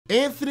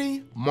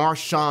Anthony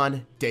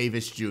Marshawn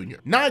Davis Jr.,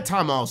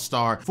 9-time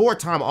All-Star,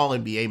 4-time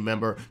All-NBA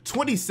member,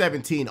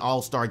 2017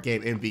 All-Star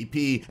Game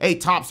MVP, a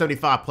top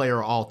 75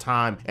 player all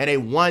time, and a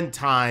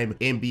 1-time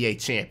NBA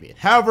champion.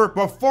 However,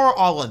 before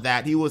all of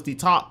that, he was the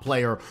top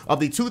player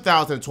of the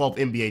 2012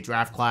 NBA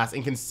draft class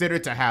and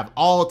considered to have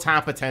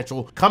all-time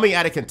potential coming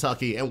out of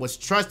Kentucky, and was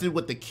trusted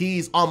with the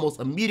keys almost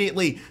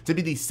immediately to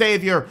be the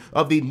savior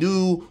of the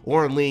New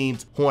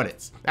Orleans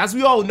Hornets. As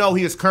we all know,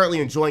 he is currently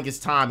enjoying his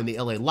time in the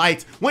LA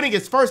Lights, winning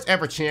his first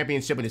ever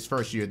championship in his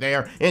first year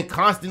there, and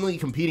constantly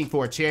competing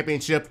for a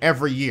championship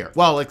every year.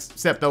 Well,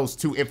 except those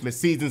 2 infamous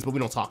seasons, but we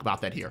don't talk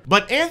about that here.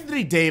 But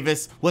Anthony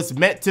Davis was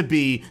meant to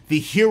be the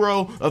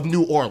hero of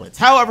New Orleans.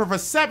 However, for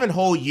 7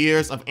 whole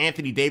years of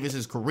Anthony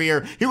Davis's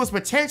career, he was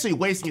potentially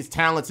wasting his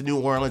talents in New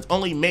Orleans,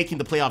 only making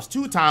the playoffs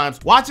 2 times,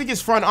 watching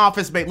his front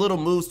office make little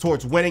moves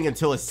towards winning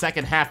until his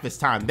second half of his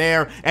time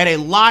there, and a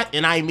lot,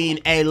 and I mean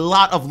a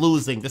lot, of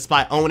losing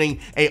despite owning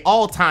a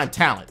all-time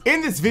talent.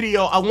 In this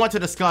video, I want to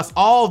discuss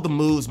all of the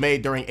moves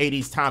made during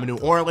AD's time in New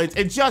Orleans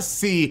and just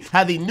see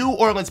how the New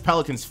Orleans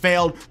Pelicans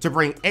failed to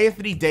bring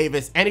Anthony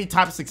Davis any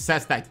type of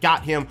success that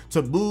got him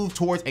to move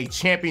towards a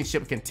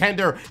championship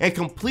contender and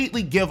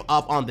completely give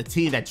up on the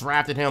team that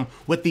drafted him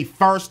with the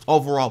 1st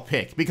overall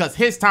pick, because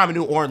his time in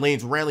New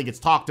Orleans rarely gets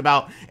talked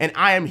about, and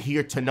I am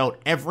here to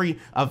note every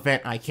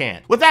event I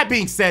can. With that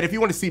being said, if you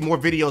want to see more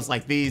videos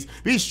like these,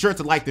 be sure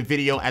to like the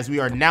video, as we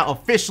are now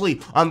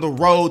officially on the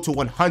road to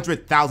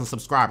 100,000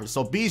 subscribers.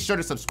 So be sure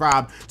to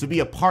subscribe to be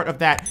a part of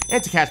that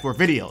and to catch more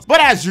videos. But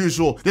as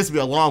usual, this will be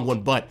a long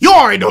one, but you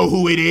already know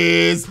who it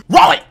is.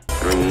 Roll it!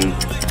 3,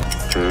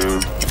 2,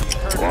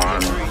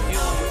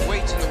 1.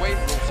 Weights in the weight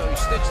room, so he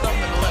stitched up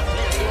in the left.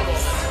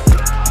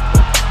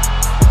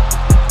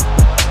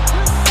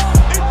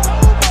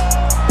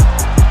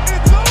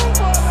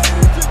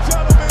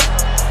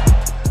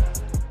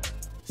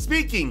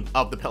 Speaking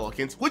of the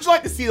Pelicans, would you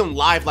like to see them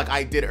live like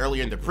I did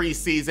earlier in the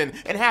preseason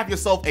and have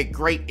yourself a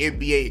great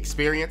NBA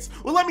experience?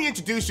 Well, let me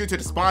introduce you to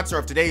the sponsor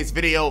of today's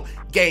video,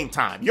 Game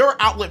Time, your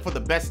outlet for the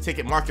best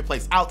ticket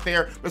marketplace out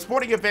there, with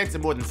sporting events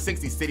in more than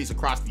 60 cities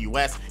across the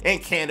US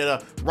and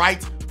Canada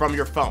right from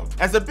your phone.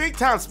 As a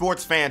big-time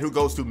sports fan who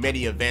goes to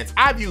many events,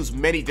 I've used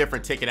many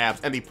different ticket apps,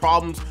 and the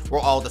problems were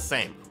all the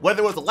same.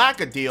 Whether it was a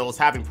lack of deals,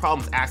 having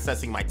problems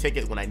accessing my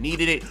ticket when I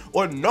needed it,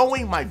 or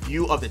knowing my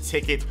view of the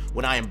ticket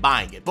when I am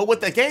buying it. But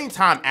with the Game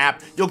Time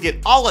app, you'll get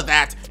all of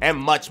that and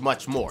much,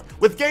 much more.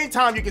 With Game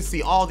Time, you can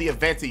see all the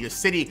events in your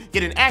city,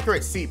 get an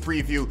accurate seat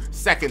preview,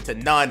 second to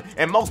none,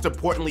 and most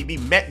importantly, be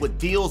met with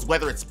deals,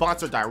 whether it's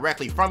sponsored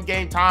directly from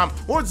Game Time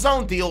or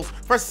zone deals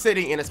for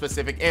sitting in a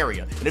specific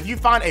area. And if you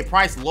find a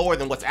price lower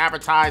than what's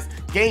advertised,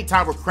 Game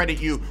Time will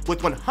credit you with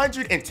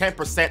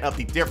 110% of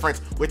the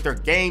difference with their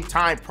Game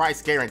Time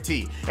price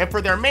guarantee. And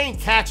for their main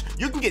catch,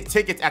 you can get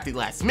tickets at the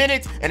last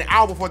minute, an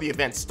hour before the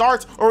event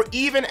starts, or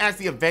even as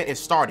the event is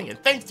starting. And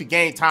thanks to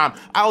Game Time,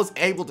 I was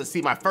able to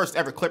see my first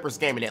ever Clippers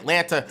game in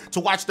Atlanta,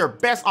 to watch their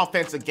best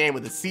offensive game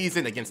of the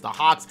season against the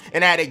Hawks,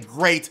 and I had a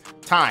great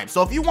time.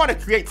 So if you want to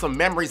create some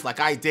memories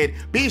like I did,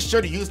 be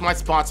sure to use my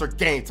sponsor,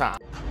 Game Time.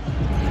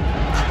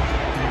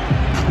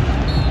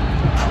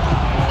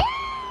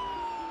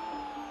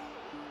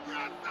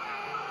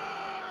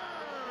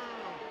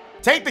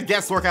 Take the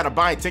guesswork out of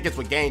buying tickets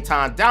with Game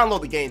Time. Download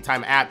the Game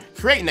Time app,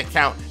 create an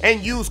account,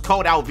 and use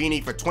code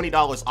ALVINI for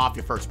 $20 off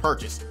your first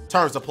purchase.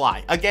 Terms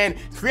apply. Again,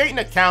 create an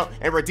account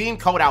and redeem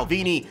code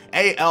ALVINI,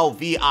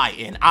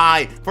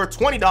 ALVINI, for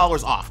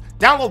 $20 off.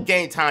 Download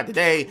Game Time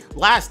today.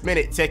 Last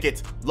minute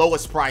tickets,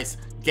 lowest price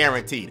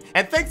guaranteed.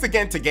 And thanks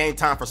again to Game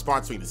Time for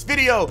sponsoring this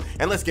video,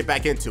 and let's get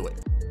back into it.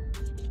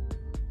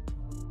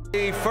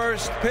 The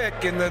first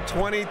pick in the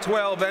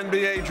 2012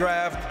 NBA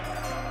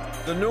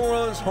draft, the New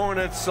Orleans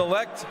Hornets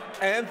select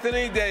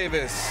Anthony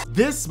Davis.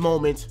 This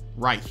moment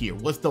right here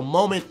was the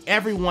moment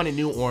everyone in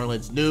New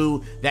Orleans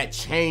knew that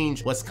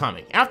change was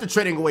coming. After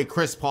trading away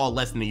Chris Paul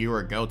less than a year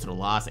ago to the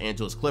Los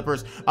Angeles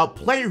Clippers, a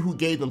player who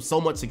gave them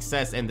so much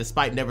success and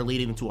despite never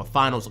leading them to a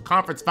finals or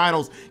conference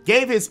finals,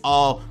 gave his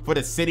all for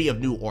the city of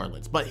New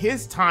Orleans. But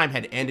his time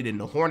had ended, and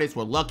the Hornets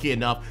were lucky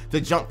enough to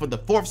jump from the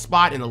 4th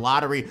spot in the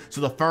lottery to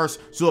the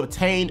 1st to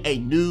obtain a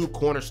new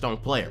cornerstone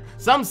player.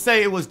 Some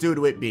say it was due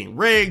to it being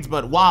rigged,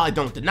 but while I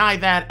don't deny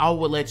that, I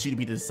will let you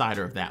be the decider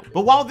of that.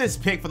 But while this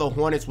pick for the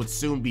Hornets would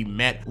soon be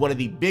met one of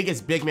the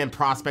biggest big man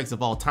prospects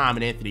of all time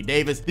in Anthony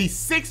Davis, the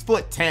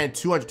 6'10",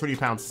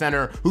 220-pound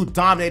center who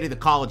dominated the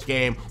college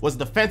game, was a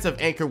defensive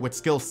anchor with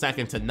skill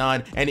second to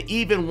none, and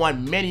even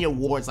won many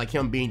awards, like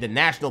him being the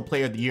National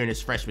Player of the Year in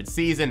his freshman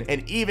season,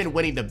 and even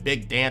winning the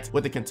big dance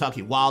with the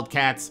Kentucky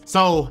Wildcats.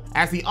 So,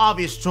 as the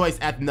obvious choice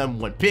at the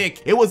 #1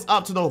 pick, it was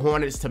up to the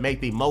Hornets to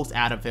make the most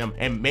out of him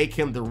and make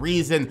him the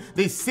reason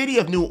the city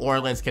of New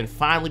Orleans can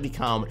finally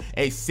become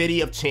a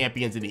city of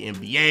champions in the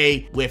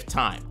NBA with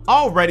time.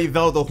 Already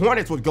though, the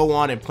Hornets would go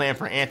on and plan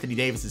for Anthony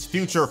Davis's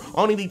future,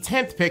 owning the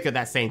 10th pick of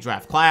that same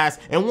draft class,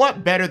 and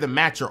what better to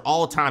match your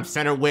all-time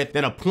center with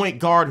than a point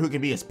guard who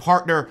can be his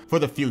partner for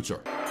the future.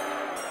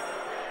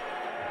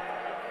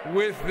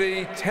 With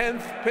the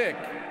 10th pick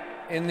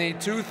in the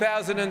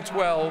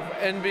 2012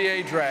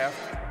 NBA draft,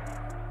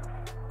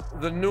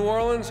 the New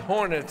Orleans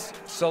Hornets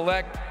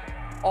select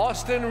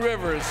Austin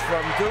Rivers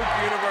from Duke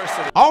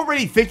University.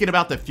 Already thinking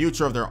about the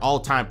future of their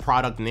all-time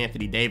product in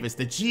Anthony Davis,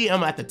 the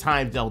GM at the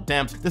time, Dell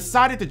Demps,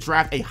 decided to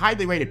draft a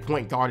highly rated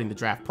point guard in the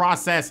draft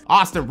process,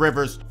 Austin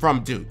Rivers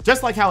from Duke.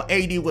 Just like how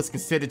AD was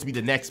considered to be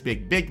the next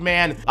big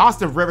man,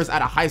 Austin Rivers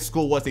out of high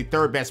school was the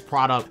third best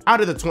product out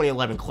of the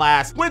 2011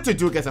 class, went to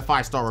Duke as a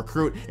 5-star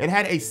recruit, and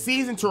had a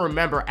season to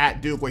remember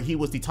at Duke where he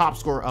was the top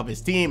scorer of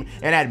his team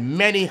and had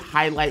many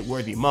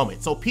highlight-worthy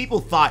moments. So people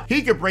thought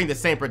he could bring the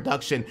same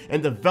production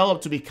and develop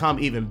to become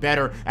even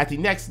better at the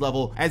next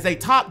level as a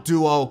top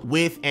duo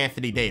with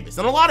Anthony Davis.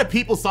 And a lot of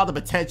people saw the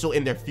potential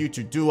in their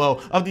future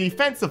duo of the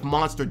defensive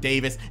monster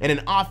Davis and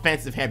an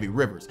offensive heavy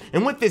Rivers.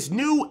 And with this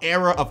new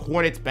era of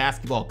Hornets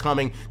basketball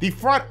coming, the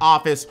front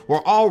office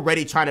were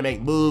already trying to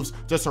make moves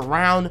to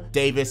surround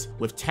Davis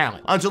with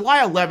talent. On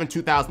July 11,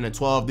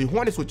 2012, the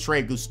Hornets would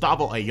trade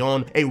Gustavo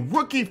Ayon, a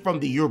rookie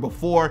from the year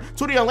before,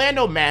 to the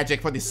Orlando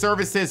Magic for the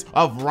services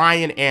of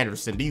Ryan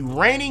Anderson, the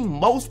reigning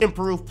most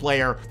improved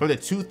player from the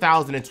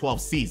 2012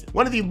 season.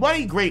 One of the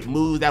money great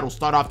moves that will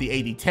start off the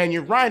AD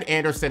tenure, Ryan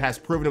Anderson has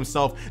proven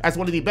himself as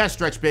one of the best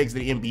stretch bigs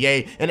in the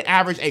NBA and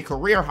averaged a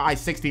career-high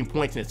 16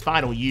 points in his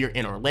final year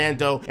in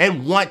Orlando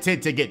and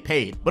wanted to get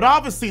paid. But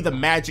obviously the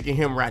Magic and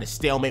him were at a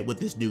stalemate with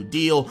this new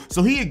deal,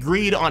 so he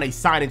agreed on a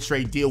sign and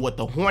trade deal with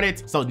the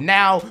Hornets. So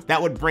now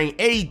that would bring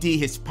AD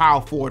his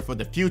power forward for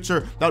the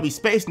future. There'll be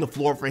space on the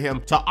floor for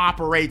him to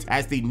operate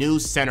as the new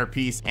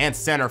centerpiece and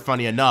center,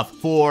 funny enough,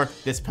 for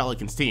this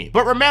Pelicans team.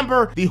 But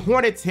remember, the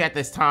Hornets at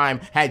this time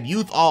had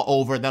youth all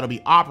over that'll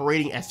be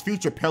operating as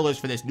future pillars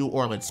for this New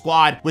Orleans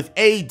squad, with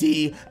AD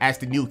as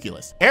the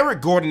nucleus.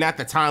 Eric Gordon at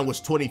the time was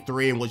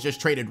 23 and was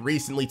just traded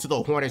recently to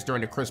the Hornets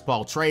during the Chris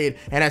Paul trade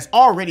and has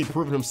already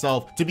proven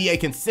himself to be a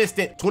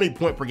consistent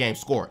 20-point-per-game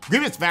scorer.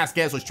 Grievous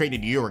Vasquez was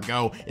traded a year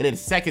ago, and in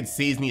his second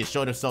season he has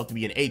shown himself to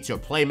be an A-tier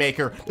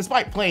playmaker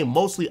despite playing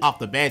mostly off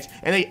the bench.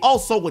 And they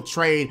also would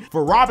trade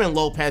for Robin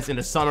Lopez in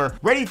the summer,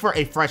 ready for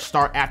a fresh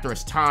start after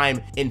his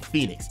time in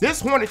Phoenix.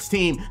 This Hornets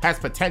team has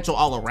potential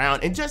all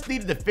around and just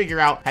needed to figure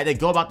out how they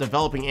go about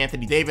developing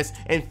Anthony Davis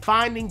and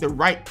finding the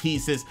right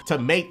pieces to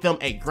make them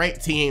a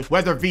great team,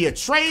 whether via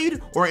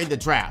trade or in the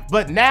draft.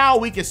 But now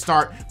we can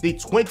start the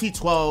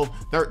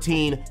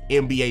 2012-13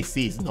 NBA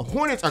season. The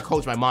Hornets are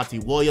coached by Monty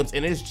Williams,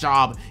 and his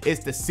job is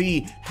to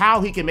see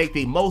how he can make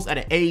the most out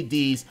of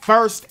AD's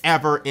first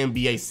ever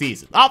NBA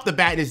season. Off the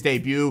bat in his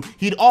debut,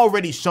 he'd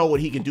already showed what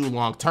he can do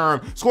long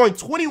term, scoring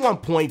 21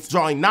 points,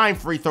 drawing 9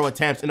 free throw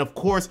attempts, and of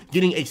course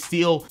getting a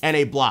steal and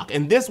a block.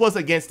 And this was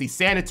against the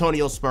San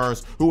Antonio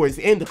Spurs, who was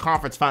in the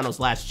conference finals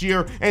last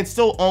year and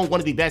still own one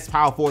of the best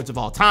power forwards of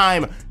all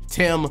time,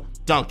 Tim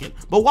Duncan.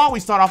 But while we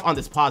start off on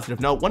this positive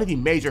note, one of the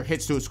major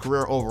hits to his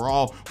career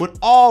overall would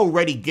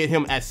already get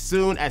him as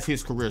soon as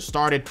his career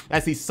started,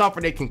 as he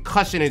suffered a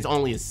concussion in his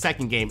only his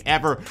second game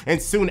ever,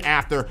 and soon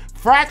after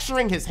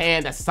fracturing his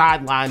hand that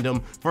sidelined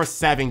him for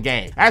 7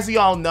 games. As we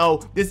all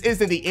know, this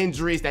isn't the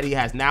injuries that he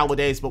has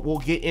nowadays, but we'll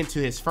get into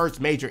his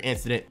first major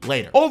incident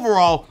later.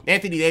 Overall,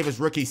 Anthony Davis'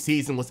 rookie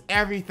season was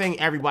everything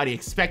everybody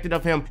expected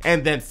of him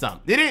and then some.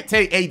 It didn't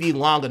take AD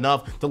long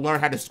enough to learn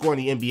how to score in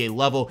the NBA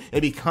level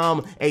and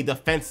become a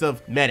defensive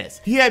menace.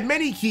 He had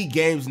many key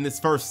games in this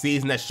first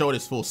season that showed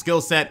his full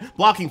skill set,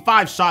 blocking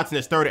 5 shots in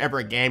his third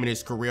ever game in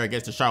his career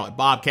against the Charlotte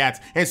Bobcats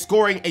and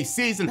scoring a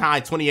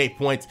season-high 28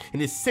 points in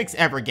his 6th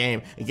ever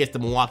game against the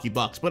Milwaukee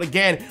Bucks. But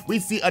again, we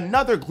see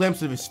another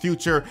glimpse of his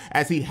future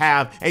as he'd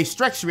have a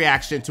stretch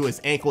reaction to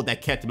his ankle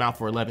that kept him out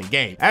for 11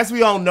 games. As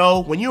we all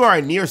know, when you are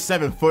a near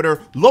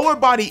 7-footer, lower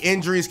body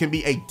injuries can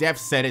be a death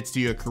sentence to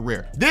your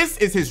career. This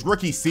is his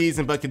rookie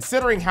season, but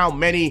considering how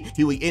many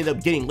he would end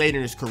up getting later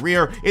in his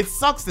career, it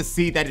sucks to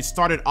see that it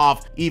started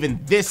off even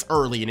this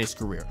early in his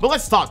career. But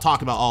let's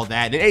talk about all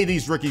that. In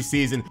AD's rookie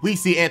season, we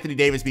see Anthony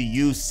Davis be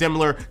used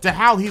similar to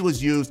how he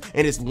was used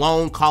in his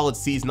lone college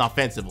season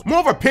offensively. More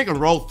of a pick and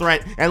roll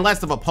threat and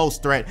less of a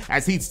post threat,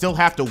 as he'd still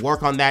have to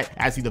work on that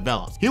as he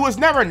develops. He was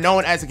never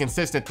known as a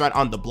consistent threat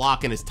on the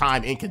block in his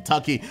time in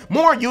Kentucky,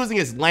 more using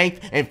his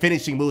length and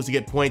finishing moves to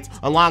get points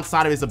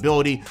alongside of his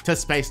ability to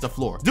space the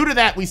floor. Due to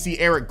that, we see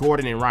Eric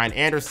Gordon and Ryan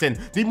Anderson,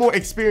 the more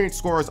experienced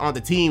scorers on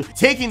the team,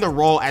 taking the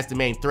role as the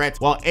main threat,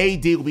 while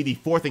AD will be the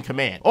 4th in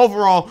command.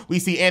 Overall, we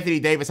see Anthony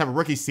Davis have a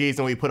rookie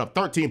season where he put up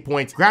 13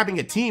 points, grabbing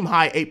a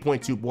team-high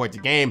 8.2 boards a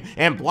game,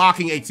 and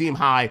blocking a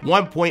team-high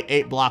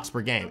 1.8 blocks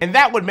per game. And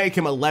that would make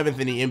him 11th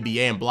in the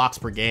NBA in blocks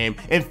per game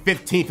and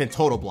 15th in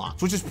total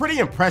blocks, which is pretty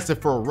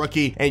impressive for a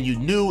rookie, and you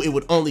knew it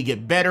would only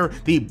get better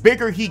the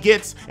bigger he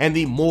gets and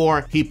the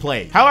more he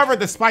plays. However,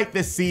 despite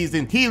this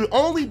season, he would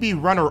only be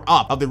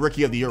runner-up of the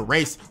Rookie of the Year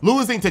race,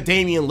 losing to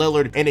Damian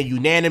Lillard in a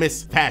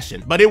unanimous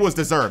fashion. But it was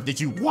deserved. Did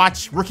you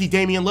watch rookie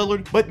Damian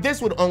Lillard? But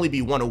this would would only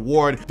be one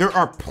award. There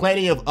are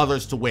plenty of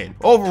others to win.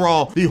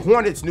 Overall, the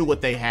Hornets knew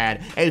what they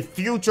had, a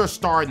future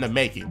star in the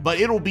making, but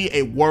it'll be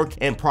a work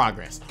in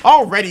progress.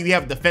 Already, we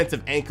have a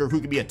defensive anchor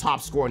who could be a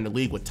top scorer in the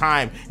league with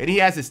time, and he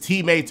has his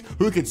teammates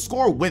who could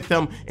score with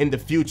him in the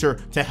future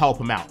to help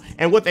him out.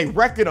 And with a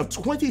record of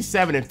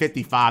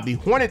 27-55, the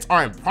Hornets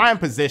are in prime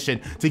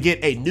position to get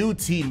a new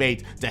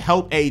teammate to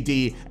help AD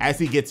as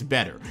he gets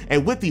better.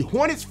 And with the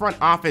Hornets front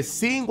office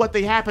seeing what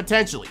they had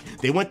potentially,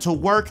 they went to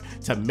work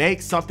to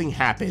make something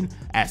happen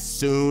as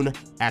soon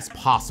as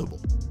possible.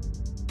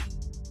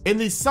 In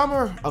the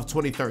summer of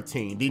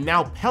 2013, the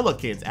now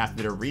Pelicans,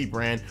 after their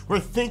rebrand, were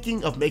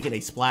thinking of making a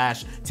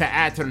splash to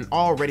add to an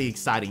already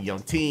exciting young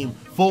team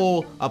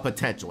full of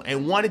potential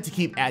and wanted to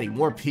keep adding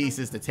more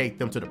pieces to take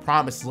them to the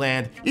promised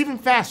land even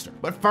faster.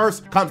 But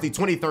first comes the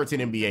 2013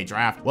 NBA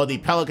draft, where the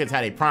Pelicans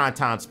had a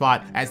primetime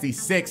spot as the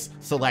 6th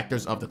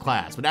selectors of the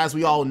class. But as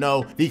we all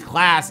know, the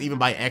class, even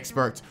by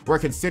experts, were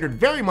considered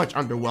very much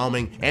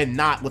underwhelming and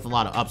not with a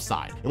lot of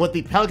upside. And with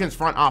the Pelicans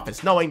front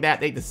office knowing that,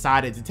 they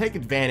decided to take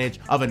advantage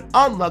of an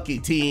unlucky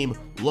team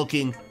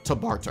looking to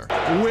barter.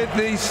 With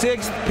the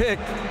 6th pick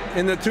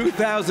in the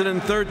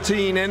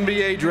 2013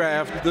 NBA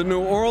draft, the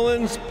New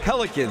Orleans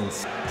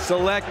Pelicans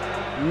select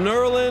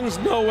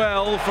Nerlens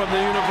Noel from the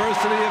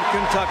University of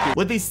Kentucky.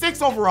 With the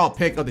 6th overall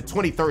pick of the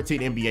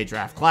 2013 NBA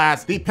draft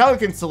class, the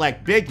Pelicans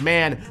select big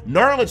man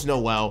Nerlens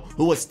Noel,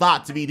 who was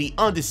thought to be the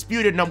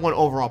undisputed #1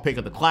 overall pick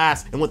of the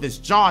class, and with his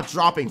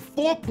jaw-dropping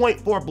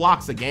 4.4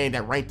 blocks a game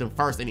that ranked him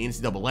first in the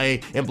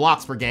NCAA in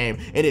blocks per game,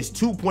 and his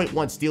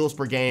 2.1 steals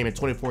per game in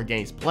 24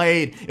 games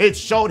played, it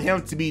showed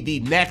him to be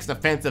the next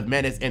offensive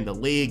menace in the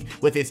league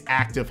with his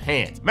active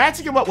hands.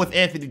 Matching him up with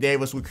Anthony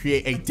Davis would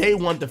create a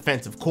day-one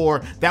defensive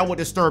core that would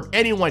disturb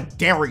anyone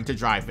daring to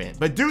drive in.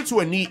 But due to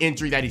a knee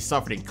injury that he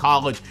suffered in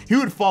college, he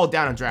would fall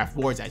down on draft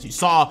boards, as you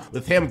saw,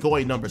 with him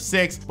going number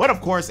 6. But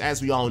of course,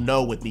 as we all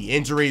know, with knee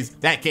injuries,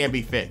 that can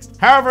be fixed.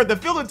 However, the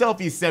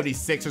Philadelphia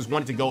 76ers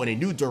wanted to go in a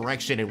new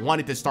direction and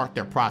wanted to start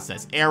their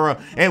process era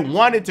and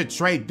wanted to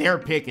trade their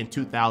pick in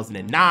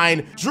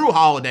 2009, Jrue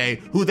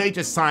Holiday, who they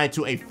just signed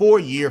to a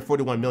 4-year,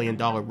 $41 million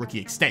rookie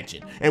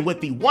extension. And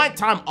with the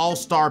one-time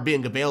All-Star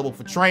being available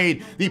for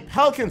trade, the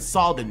Pelicans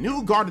saw the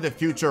new guard of the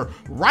future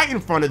right in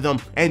front of them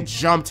and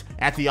jumped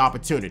at the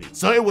opportunity.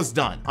 So it was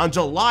done. On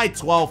July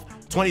 12th,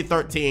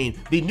 2013,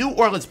 the New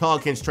Orleans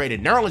Pelicans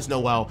traded Nerlens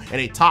Noel and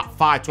a top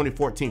 5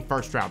 2014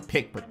 first-round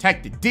pick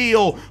protected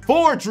deal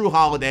for Jrue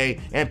Holiday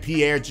and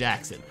Pierre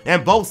Jackson.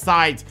 And both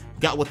sides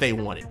got what they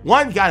wanted.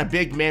 One got a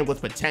big man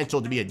with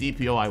potential to be a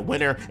DPOI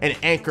winner and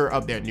anchor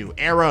of their new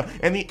era,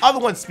 and the other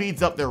one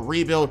speeds up their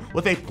rebuild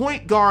with a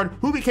point guard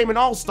who became an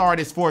all-star in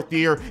his 4th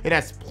year and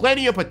has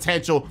plenty of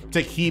potential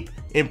to keep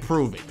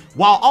improving,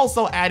 while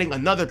also adding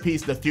another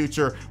piece in the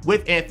future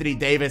with Anthony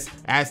Davis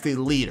as the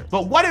leader.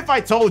 But what if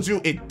I told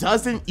you it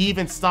doesn't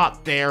even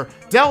stop there?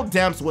 Dell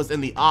Demps was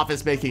in the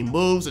office making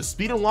moves to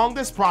speed along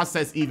this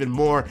process even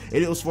more,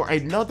 and it was for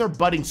another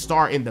budding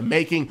star in the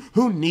making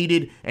who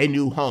needed a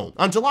new home.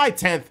 On July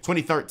 10th,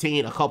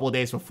 2013, a couple of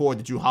days before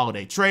the Jrue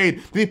Holiday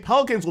trade, the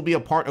Pelicans will be a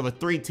part of a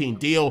 3-team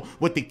deal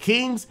with the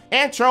Kings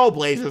and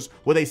Trailblazers,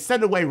 where they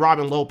send away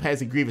Robin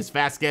Lopez and Grievous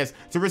Vasquez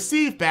to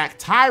receive back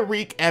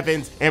Tyreke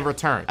Evans and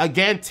return.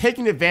 Again,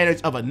 taking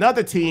advantage of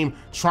another team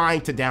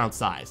trying to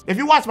downsize. If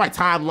you watch my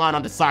timeline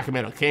on the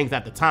Sacramento Kings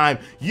at the time,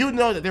 you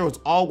know that there was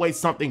always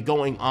something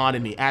going on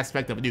in the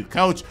aspect of a new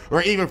coach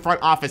or even front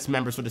office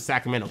members for the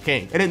Sacramento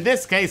Kings. And in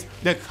this case,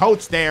 the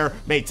coach there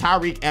made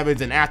Tyreke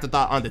Evans an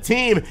afterthought on the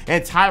team,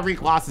 and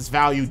Tyreke lost his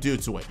value due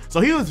to it.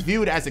 So he was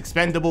viewed as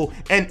expendable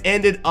and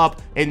ended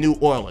up in New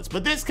Orleans.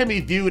 But this can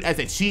be viewed as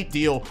a cheap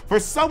deal for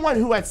someone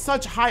who had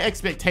such high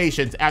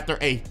expectations after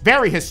a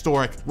very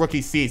historic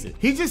rookie season.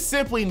 He just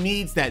simply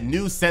needs that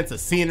new sense of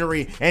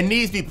scenery and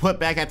needs to be put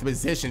back at the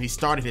position he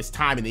started his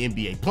time in the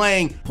NBA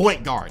playing,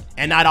 point guard,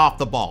 and not off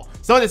the ball.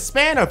 So in the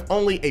span of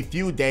only a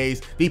few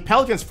days, the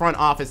Pelicans front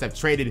office have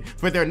traded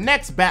for their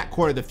next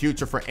backcourt of the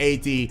future for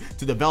AD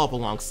to develop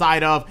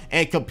alongside of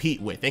and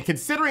compete with. And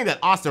considering that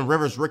Austin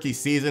Rivers' rookie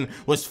season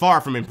was far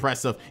from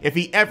impressive, if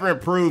he ever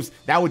improves,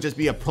 that would just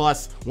be a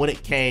plus when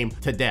it came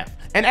to depth.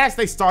 And as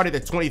they started the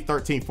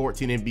 2013-14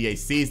 NBA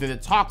season, the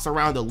talks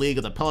around the league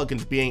of the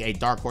Pelicans being a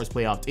dark horse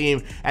playoff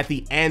team at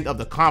the end of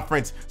the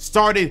conference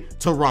started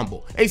to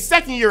rumble. A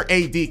second-year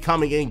AD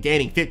coming in,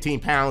 gaining 15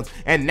 pounds,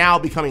 and now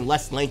becoming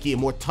less lanky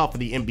and more tough for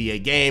the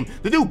NBA game.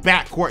 The new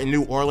backcourt in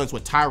New Orleans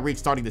with Tyreke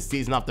starting the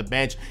season off the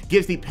bench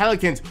gives the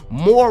Pelicans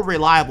more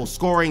reliable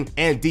scoring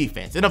and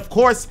defense. And of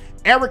course,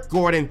 Eric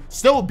Gordon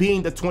still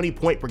being the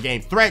 20-point per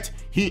game threat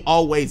he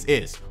always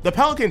is. The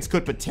Pelicans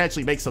could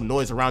potentially make some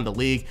noise around the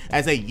league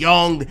as a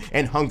young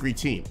and hungry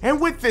team.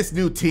 And with this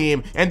new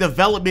team and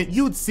development,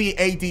 you'd see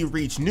AD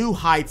reach new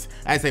heights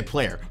as a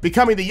player,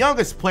 becoming the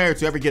youngest player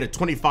to ever get a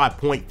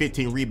 25-point,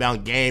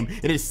 15-rebound game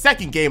in his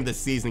 2nd game of the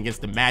season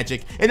against the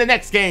Magic. In the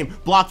next game,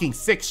 blocking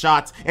 6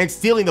 shots and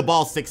stealing the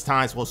ball 6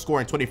 times while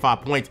scoring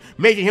 25 points,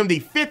 making him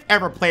the 5th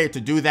ever player to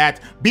do that,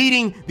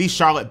 beating the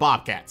Charlotte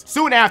Bobcats.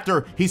 Soon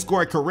after, he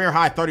scored career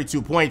career-high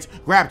 32 points,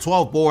 grabbed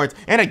 12 boards,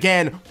 and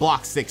again,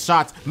 blocked 6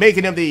 shots,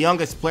 making him the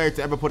youngest player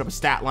to ever put up a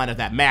stat line of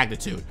that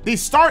magnitude. The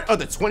start of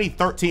the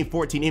 2013-14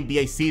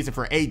 NBA season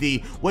for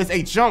AD was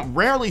a jump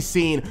rarely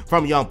seen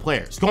from young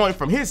players, going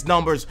from his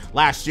numbers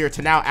last year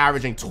to now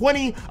averaging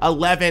 20,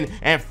 11,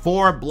 and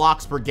 4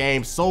 blocks per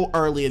game so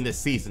early in this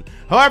season.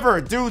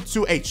 However, due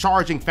to a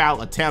charging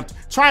foul attempt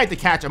trying to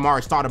catch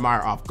Amari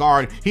Stoudemire off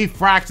guard, he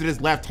fractured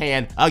his left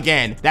hand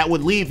again. That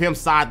would leave him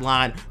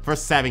sidelined for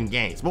 7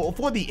 games. But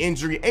before the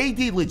injury,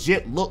 AD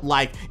legit looked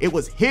like it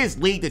was his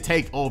league to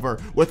take over,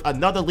 with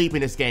another leap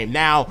in his game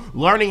now,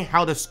 learning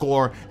how to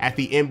score at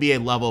the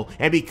NBA level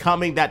and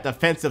becoming that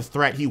defensive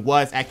threat he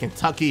was at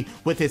Kentucky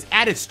with his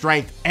added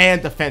strength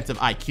and defensive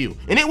IQ.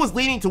 And it was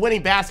leading to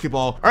winning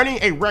basketball, earning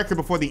a record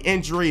before the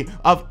injury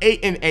of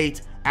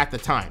 8-8 at the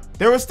time.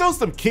 There were still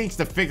some kinks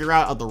to figure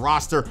out of the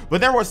roster, but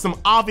there were some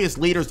obvious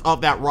leaders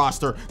of that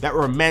roster that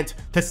were meant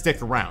to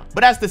stick around.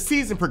 But as the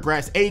season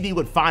progressed, AD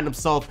would find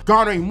himself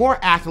garnering more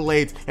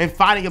accolades and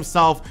finding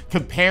himself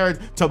compared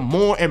to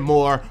more and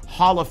more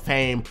Hall of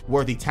Fame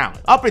worthy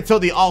talent. Up until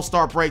the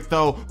All-Star break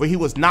though, where he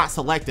was not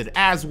selected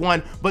as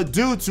one, but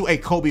due to a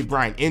Kobe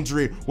Bryant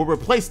injury, would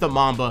replace the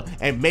Mamba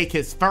and make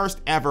his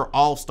first ever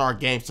All-Star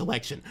game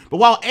selection. But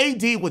while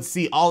AD would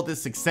see all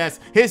this success,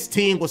 his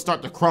team would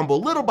start to crumble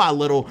little by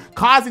little,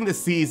 causing the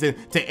season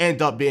to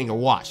end up being a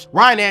wash.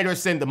 Ryan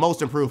Anderson, the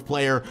most improved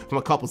player from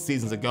a couple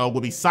seasons ago,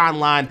 will be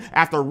sidelined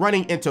after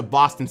running into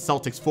Boston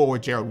Celtics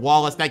forward Jared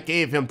Wallace. That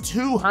gave him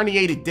 2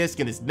 herniated discs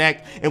in his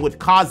neck and would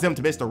cause him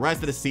to miss the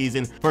rest of the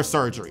season for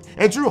surgery.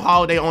 And Drew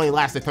Holiday only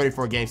lasted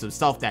 34 games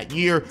himself that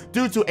year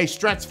due to a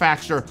stretch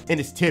fracture in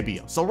his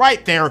tibia. So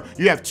right there,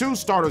 you have 2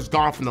 starters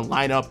gone from the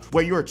lineup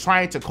where you are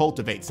trying to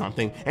cultivate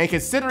something. And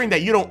considering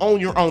that you don't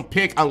own your own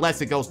pick unless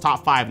it goes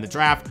top 5 in the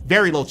draft,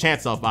 very low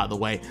chance of, by the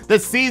way,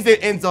 the season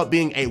ends up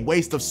being a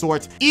waste of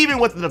sorts, even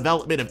with the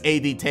development of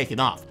AD taking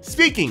off.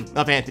 Speaking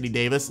of Anthony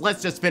Davis,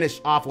 let's just finish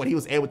off what he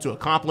was able to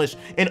accomplish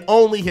in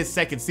only his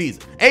second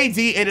season. AD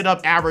ended up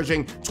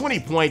averaging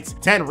 20 points,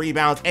 10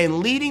 rebounds, and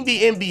leading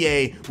the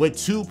NBA with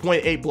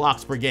 2.8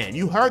 blocks per game.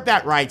 You heard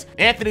that right.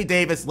 Anthony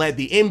Davis led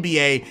the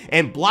NBA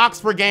in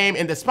blocks per game,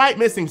 and despite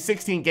missing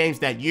 16 games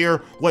that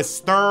year,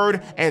 was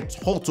 3rd in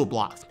total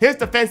blocks. His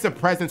defensive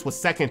presence was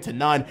second to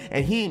none,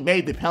 and he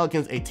made the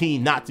Pelicans a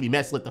team not to be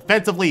messed with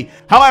defensively.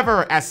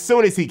 However, as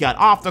soon as he got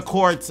off the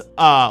court,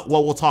 well,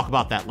 we'll talk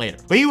about that later.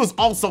 But he was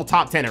also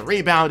top 10 in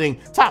rebounding,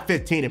 top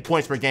 15 in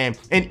points per game,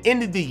 and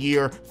ended the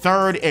year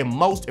 3rd in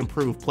most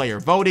improved player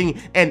voting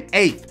and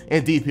 8th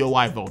in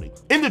DPOY voting.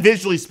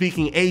 Individually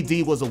speaking,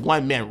 AD was a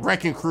one-man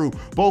wrecking crew,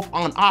 both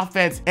on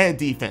offense and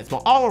defense.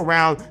 But all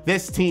around,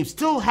 this team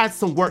still had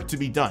some work to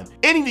be done,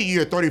 ending the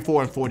year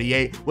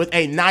 34-48 with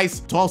a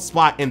nice 12th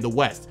spot in the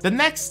West. The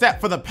next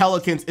step for the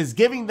Pelicans is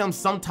giving them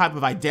some type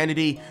of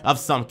identity of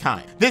some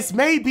kind. This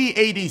may be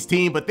AD's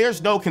team, but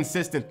there's no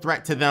consistent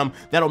threat to them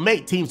that'll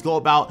make teams go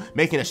about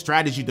making a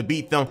strategy to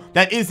beat them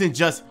that isn't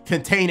just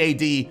contain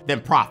AD,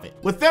 then profit.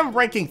 With them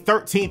ranking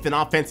 13th in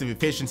offensive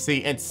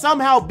efficiency and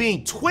somehow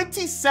being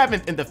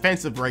 27th in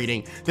defensive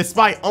rating,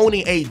 despite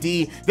owning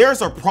AD,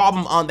 there's a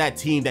problem on that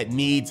team that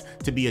needs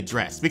to be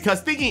addressed,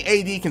 because thinking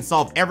AD can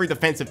solve every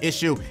defensive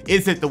issue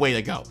isn't the way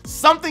to go.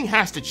 Something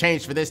has to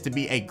change for this to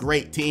be a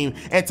great team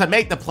and to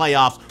make the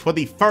playoffs for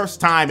the first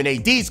time in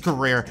AD's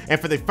career and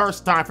for the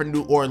first time for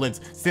New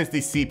Orleans since the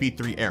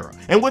CP3 era.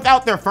 And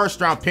without their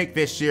first-round pick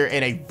this year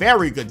in a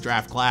very good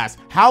draft class,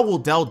 how will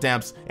Dell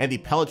Demps and the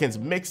Pelicans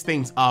mix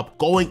things up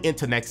going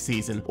into next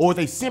season, or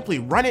they simply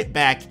run it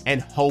back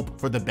and hope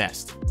for the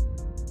best?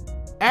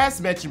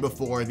 As mentioned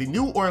before, the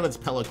New Orleans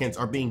Pelicans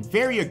are being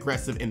very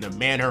aggressive in the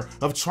manner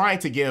of trying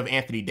to give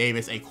Anthony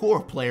Davis a core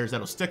of players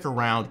that'll stick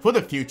around for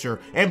the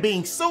future, and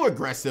being so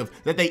aggressive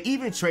that they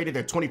even traded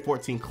their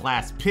 2014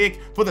 class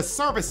pick for the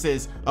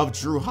services of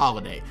Drew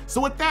Holiday.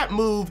 So with that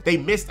move, they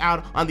missed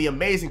out on the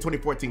amazing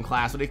 2014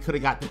 class where they could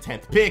have got the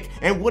 10th pick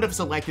and would have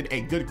selected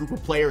a good group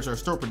of players who are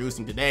still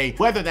producing today,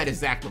 whether that is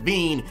Zach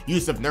LaVine,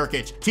 Yusuf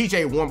Nurkic,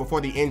 TJ Warren before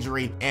the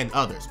injury, and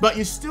others. But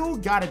you still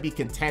gotta be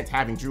content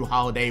having Drew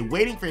Holiday,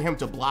 waiting for him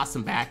to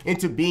blossom back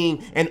into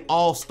being an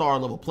all-star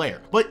level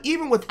player. But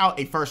even without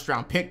a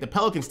first-round pick, the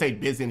Pelicans stayed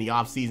busy in the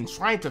offseason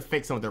trying to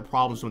fix some of their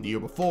problems from the year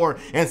before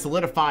and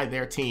solidify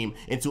their team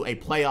into a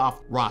playoff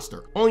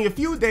roster. Only a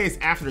few days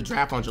after the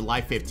draft on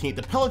July 15th,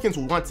 the Pelicans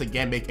will once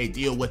again make a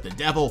deal with the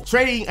Devil,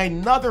 trading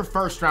another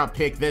first-round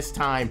pick, this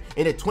time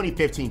in a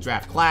 2015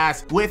 draft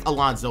class, with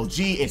Alonzo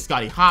G and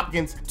Scottie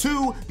Hopkins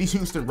to the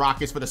Houston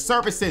Rockets for the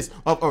services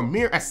of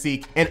Amir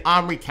Asik and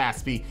Omri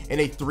Caspi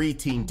in a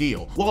 3-team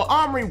deal. While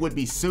Omri would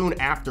be soon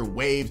after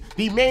waived,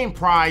 the main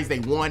prize they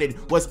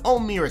wanted was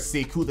Omir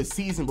Asik, who the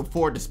season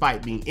before,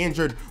 despite being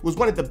injured, was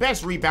one of the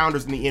best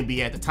rebounders in the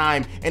NBA at the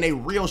time and a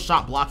real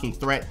shot blocking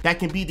threat that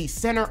can be the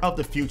center of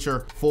the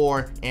future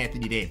for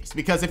Anthony Davis.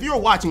 Because if you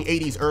were watching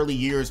AD's early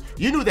years,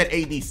 you knew that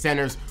AD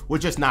centers were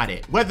just not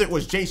it. Whether it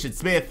was Jason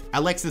Smith,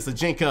 Alexis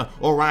Ajinka,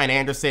 or Ryan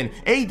Anderson,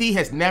 AD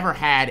has never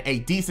had a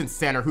decent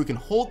center who can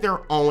hold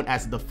their own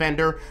as a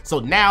defender. So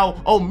now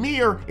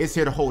Omir is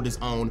here to hold his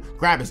own,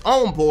 grab his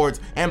own boards,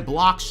 and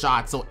block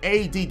shots, so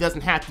AD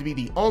doesn't have to be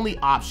the only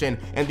option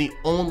and the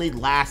only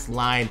last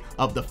line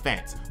of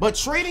defense. But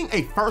trading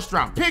a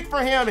first-round pick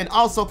for him, and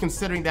also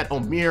considering that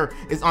Omier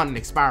is on an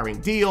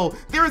expiring deal,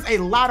 there is a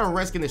lot of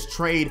risk in this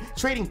trade,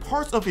 trading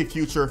parts of his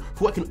future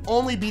for what can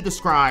only be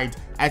described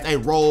as a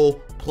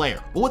role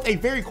player. But with a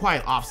very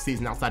quiet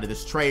offseason outside of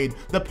this trade,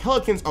 the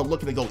Pelicans are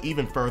looking to go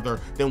even further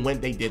than when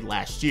they did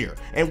last year.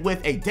 And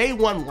with a day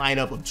one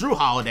lineup of Drew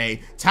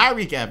Holiday,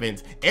 Tyreke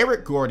Evans,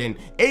 Eric Gordon,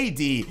 AD,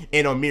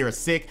 and Omier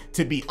Asik,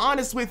 to be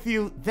honest with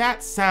you,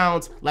 that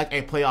sounds like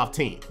a playoff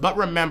team. But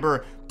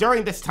remember,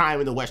 during this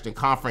time in the Western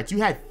Conference, you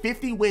had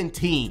 50-win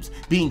teams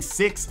being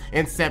 6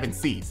 and 7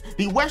 seeds.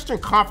 The Western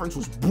Conference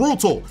was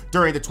brutal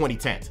during the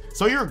 2010s.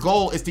 So your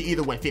goal is to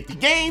either win 50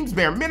 games,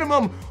 bare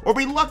minimum, or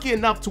be lucky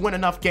enough to win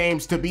enough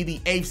games to be the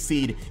 8th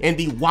seed in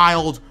the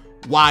Wild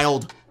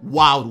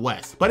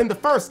West. But in the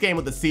first game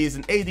of the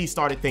season, AD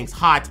started things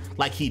hot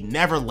like he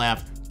never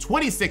left.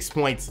 26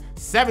 points,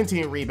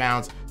 17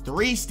 rebounds,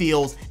 3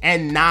 steals,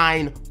 and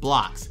 9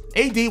 blocks.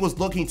 AD was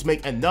looking to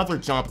make another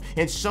jump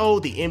and show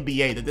the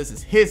NBA that this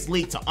is his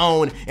league to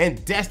own,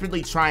 and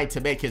desperately trying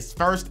to make his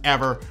first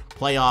ever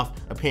playoff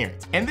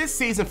appearance. And this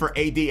season for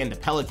AD and the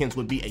Pelicans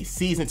would be a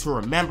season to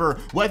remember,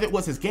 whether it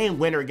was his game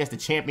winner against the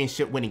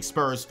championship winning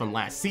Spurs from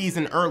last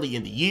season early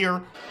in the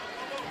year,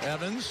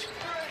 Evans,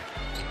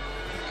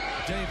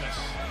 Davis,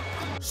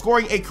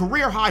 scoring a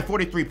career-high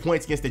 43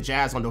 points against the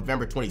Jazz on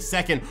November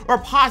 22nd, or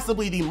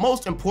possibly the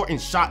most important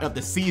shot of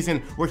the season,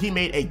 where he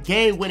made a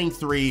game-winning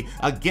 3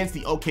 against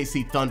the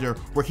OKC Thunder,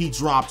 where he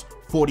dropped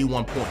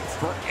 41 points.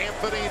 For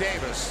Anthony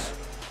Davis.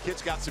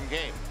 Kid's got some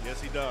game.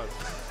 Yes, he does.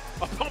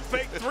 A pump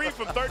fake 3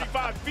 from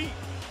 35 feet.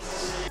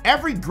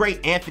 Every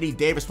great Anthony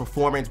Davis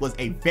performance was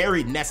a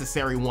very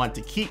necessary one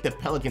to keep the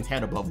Pelicans'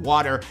 head above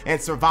water and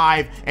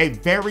survive a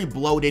very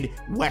bloated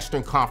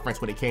Western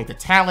Conference when it came to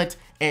talent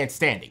and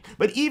standing.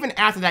 But even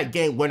after that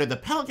game winner, the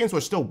Pelicans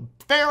were still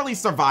barely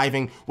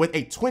surviving with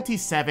a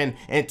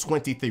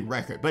 27-23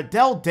 record. But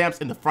Dell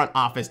Demps in the front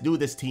office knew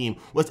this team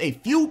was a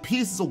few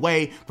pieces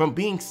away from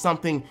being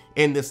something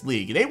in this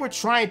league. They were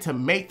trying to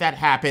make that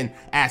happen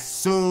as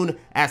soon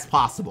as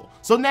possible.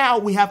 So now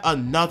we have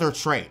another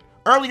trade.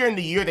 Earlier in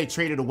the year, they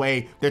traded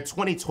away their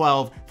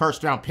 2012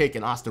 first-round pick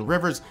in Austin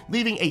Rivers,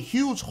 leaving a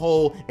huge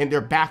hole in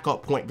their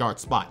backup point guard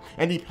spot.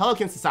 And the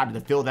Pelicans decided to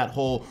fill that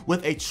hole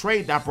with a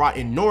trade that brought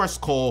in Norris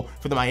Cole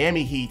for the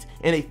Miami Heat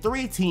in a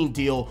 3-team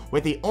deal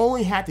where they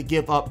only had to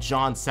give up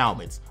John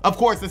Salmons. Of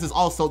course, this is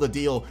also the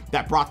deal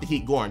that brought the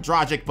Heat Goran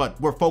Dragic,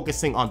 but we're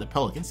focusing on the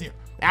Pelicans here.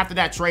 After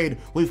that trade,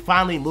 we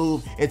finally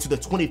move into the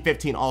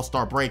 2015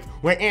 All-Star break,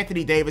 where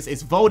Anthony Davis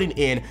is voted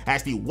in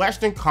as the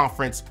Western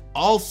Conference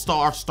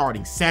All-Star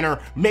starting center,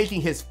 making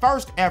his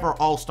first ever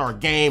All-Star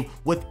game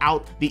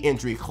without the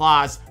injury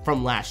clause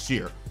from last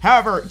year.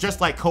 However,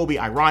 just like Kobe,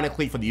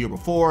 ironically, for the year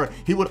before,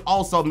 he would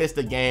also miss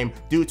the game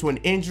due to an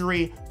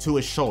injury to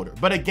his shoulder.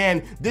 But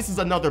again, this is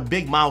another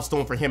big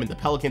milestone for him and the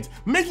Pelicans,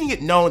 making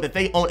it known that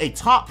they own a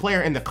top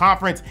player in the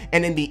conference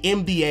and in the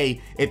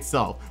NBA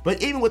itself.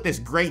 But even with this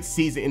great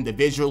season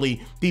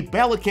individually, the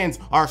Pelicans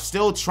are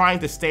still trying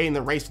to stay in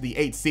the race for the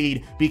 8th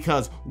seed,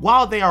 because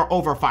while they are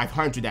over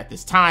 500 at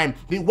this time,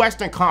 the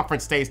Western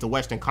Conference stays the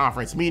Western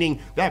Conference, meaning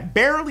that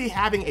barely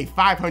having a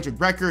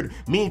 500 record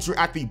means you're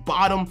at the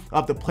bottom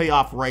of the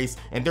playoff race,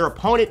 and their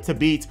opponent to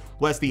beat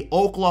was the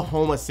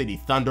Oklahoma City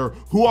Thunder,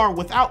 who are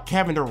without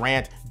Kevin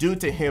Durant due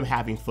to him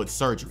having foot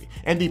surgery.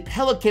 And the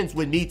Pelicans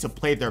would need to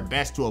play their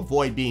best to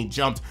avoid being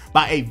jumped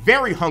by a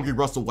very hungry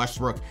Russell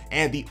Westbrook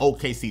and the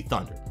OKC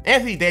Thunder.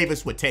 Anthony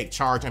Davis would take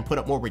charge and put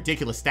up more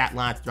ridiculous stat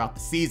lines throughout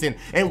the season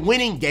and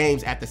winning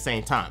games at the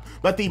same time.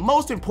 But the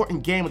most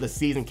important game of the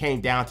season came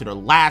down to the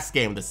last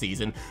game of the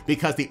season,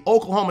 because the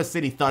Oklahoma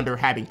City Thunder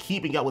had been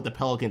keeping up with the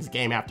Pelicans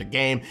game after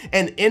game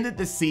and ended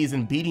the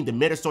season beating the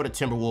Minnesota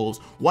Timberwolves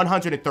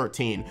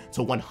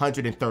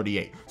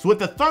 113-138. So with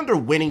the Thunder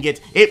winning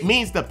it, it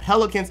means the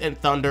Pelicans and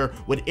Thunder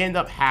would end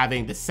up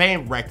having the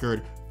same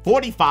record,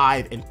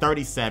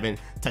 45-37,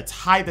 to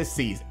tie the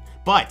season.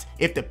 But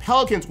if the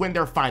Pelicans win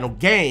their final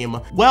game,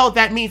 well,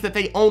 that means that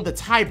they own the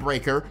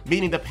tiebreaker,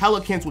 meaning the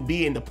Pelicans would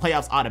be in the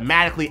playoffs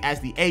automatically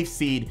as the 8th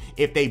seed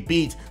if they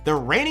beat the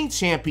reigning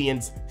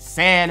champions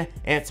San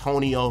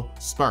Antonio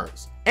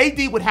Spurs.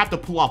 AD would have to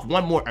pull off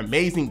one more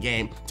amazing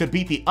game to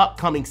beat the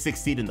upcoming 6th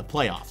seed in the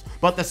playoffs.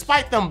 But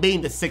despite them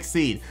being the 6th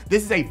seed,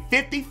 this is a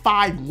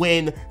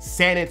 55-win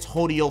San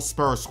Antonio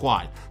Spurs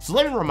squad. So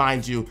let me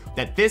remind you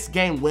that this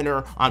game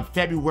winner on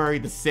February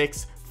the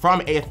 6th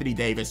from Anthony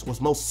Davis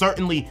was most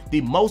certainly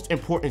the most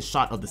important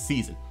shot of the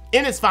season.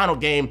 In his final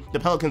game, the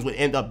Pelicans would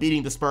end up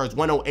beating the Spurs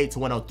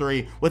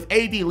 108-103, with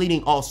AD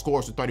leading all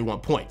scorers with 31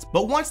 points.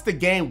 But once the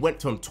game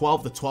went from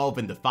 12-12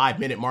 in the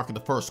 5-minute mark of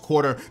the first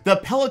quarter, the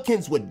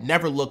Pelicans would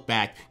never look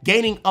back,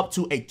 gaining up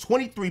to a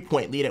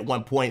 23-point lead at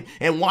one point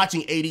and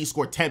watching AD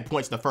score 10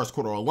 points in the first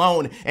quarter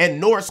alone,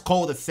 and Norris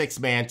Cole, the 6th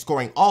man,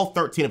 scoring all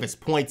 13 of his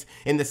points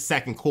in the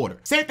second quarter.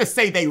 Safe to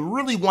say they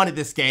really wanted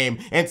this game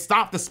and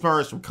stopped the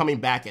Spurs from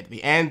coming back at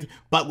the end,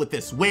 but with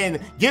this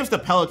win, gives the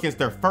Pelicans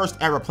their first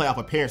ever playoff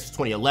appearance since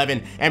 2011,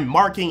 and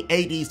marking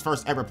AD's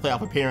first ever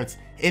playoff appearance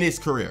in his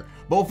career.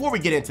 But before we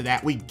get into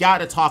that, we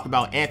gotta talk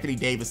about Anthony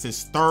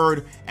Davis's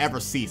third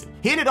ever season.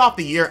 He ended off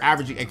the year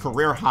averaging a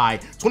career high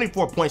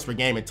 24 points per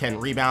game and 10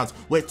 rebounds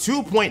with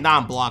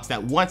 2.9 blocks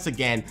that once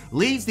again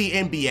leads the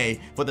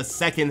NBA for the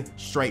second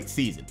straight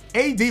season.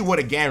 AD would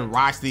again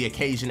rise to the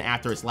occasion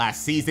after his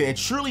last season and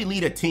truly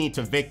lead a team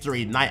to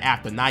victory night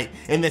after night,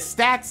 and the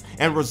stats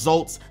and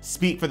results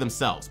speak for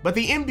themselves. But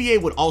the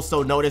NBA would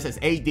also notice as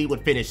AD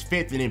would finish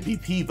 5th in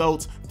MVP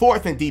votes,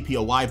 4th in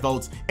DPOY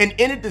votes, and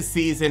ended the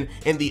season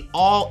in the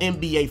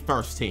All-NBA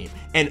first team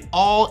and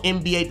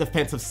All-NBA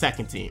defensive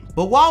second team.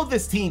 But while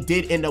this team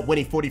did end up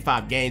winning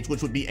 45 games,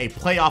 which would be a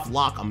playoff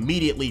lock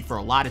immediately for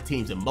a lot of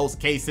teams in most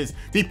cases,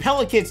 the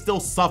Pelicans still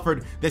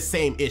suffered the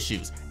same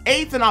issues.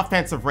 8th in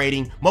offensive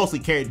rating, mostly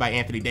carried by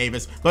Anthony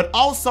Davis, but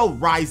also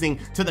rising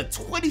to the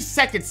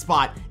 22nd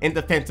spot in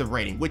defensive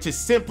rating, which is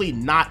simply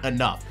not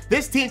enough.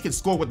 This team can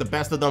score with the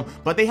best of them,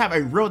 but they have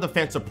a real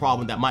defensive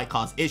problem that might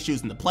cause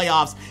issues in the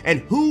playoffs, and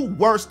who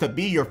worse to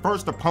be your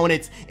first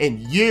opponents in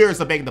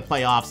years of making the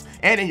playoffs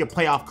and in your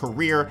playoff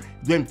career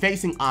than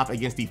facing off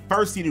against the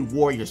first-seeded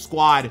Warriors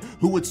squad,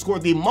 who would score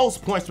the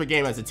most points per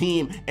game as a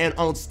team and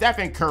own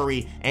Stephen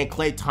Curry and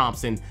Klay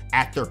Thompson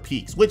at their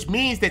peaks, which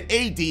means that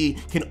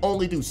AD can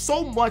only do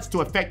so much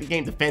to affect the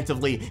game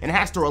defensively and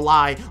has to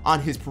rely on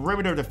his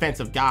perimeter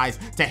defensive guys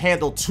to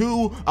handle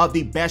 2 of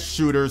the best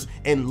shooters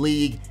in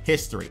league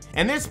history.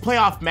 And this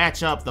playoff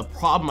matchup, the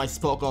problem I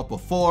spoke of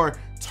before,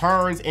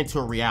 turns into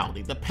a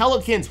reality. The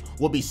Pelicans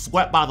will be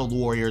swept by the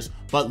Warriors,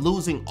 but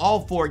losing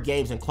all 4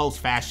 games in close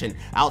fashion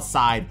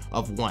outside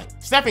of 1.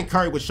 Stephen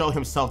Curry would show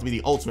himself to be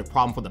the ultimate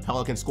problem for the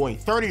Pelicans, scoring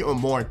 30 or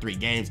more in 3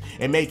 games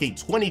and making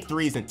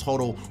 23s in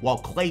total,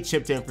 while Klay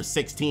chipped in for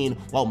 16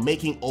 while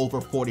making over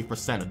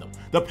 40% of them.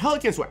 The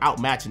Pelicans were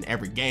outmatched in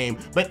every game,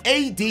 but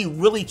AD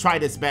really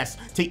tried his best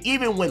to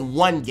even win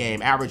 1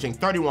 game, averaging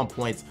 31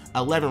 points,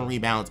 11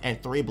 rebounds,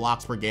 and 3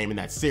 blocks per game in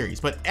that series.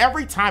 But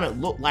every time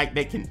it looked like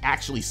they can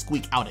actually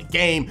squeak out a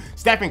game,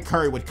 Stephen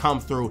Curry would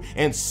come through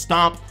and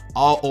stomp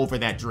all over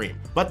that dream.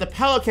 But the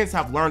Pelicans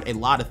have learned a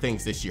lot of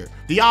things this year.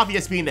 The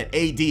obvious being that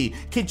AD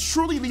can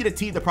truly lead a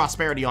team to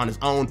prosperity on his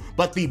own,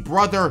 but the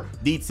brother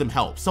needs some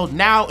help. So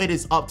now it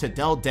is up to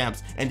Dell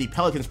Demps and the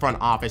Pelicans front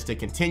office to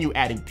continue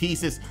adding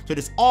pieces to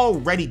this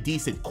already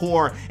decent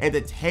core and to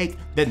take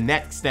the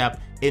next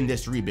step in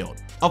this rebuild.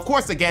 Of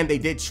course, again, they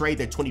did trade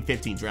their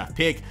 2015 draft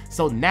pick,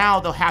 so now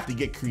they'll have to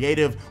get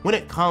creative when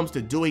it comes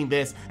to doing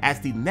this,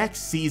 as the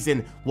next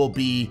season will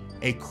be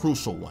a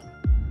crucial one.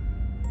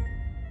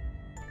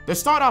 To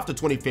start off the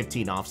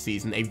 2015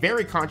 offseason, a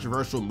very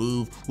controversial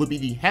move would be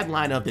the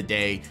headline of the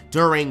day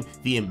during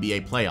the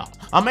NBA playoffs.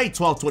 On May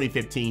 12,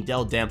 2015,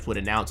 Dell Demps would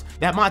announce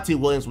that Monty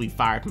Williams would be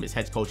fired from his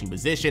head coaching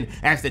position,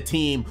 as the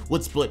team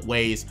would split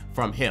ways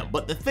from him.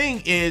 But the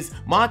thing is,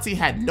 Monty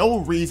had no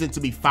reason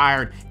to be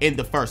fired in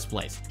the first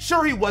place.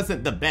 Sure, he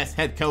wasn't the best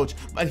head coach,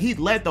 but he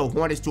led the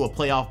Hornets to a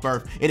playoff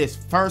berth in his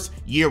first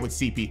year with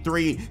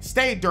CP3,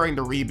 stayed during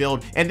the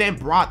rebuild, and then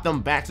brought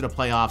them back to the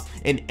playoffs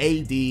in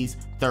AD's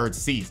 3rd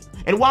season.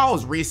 And while I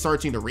was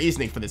researching the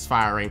reasoning for this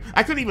firing,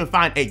 I couldn't even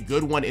find a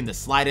good one in the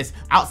slightest,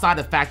 outside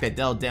the fact that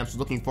Dell Demps was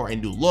looking for a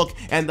new look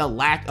and the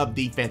lack of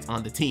defense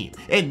on the team.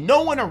 And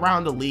no one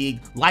around the league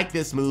liked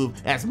this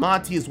move, as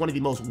Monty is one of the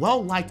most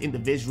well-liked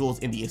individuals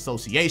in the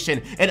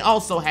association and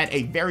also had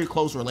a very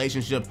close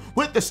relationship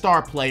with the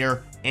star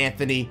player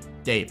Anthony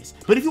Davis.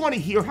 But if you want to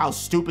hear how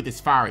stupid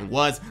this firing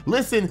was,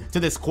 listen to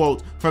this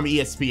quote from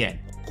ESPN.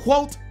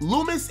 Quote,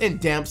 Loomis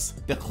and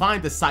Demps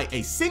declined to cite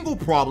a single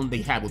problem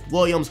they had with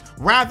Williams.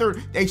 Rather,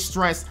 they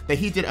stressed that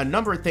he did a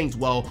number of things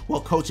well while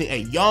coaching a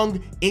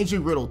young,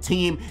 injury-riddled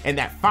team, and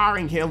that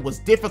firing him was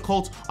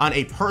difficult on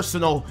a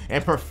personal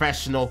and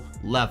professional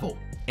level.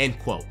 End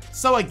quote.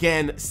 So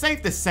again,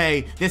 safe to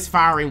say this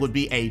firing would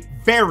be a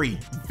very,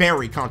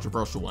 very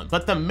controversial one.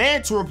 But the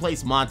man to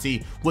replace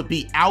Monty would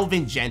be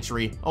Alvin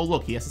Gentry. Oh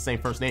look, he has the same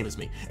first name as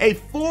me. A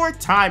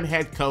 4-time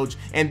head coach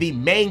and the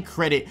main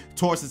credit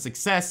towards the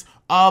success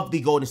of the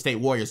Golden State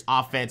Warriors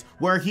offense,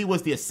 where he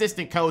was the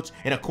assistant coach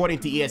and, according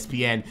to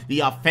ESPN, the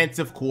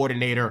offensive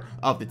coordinator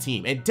of the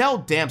team. And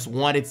Dell Demps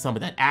wanted some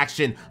of that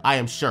action, I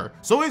am sure.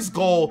 So his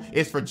goal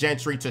is for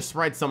Gentry to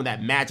spread some of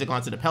that magic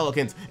onto the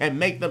Pelicans and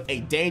make them a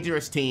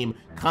dangerous team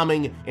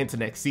coming into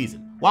next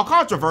season. While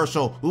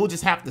controversial, we will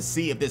just have to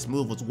see if this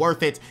move was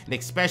worth it, and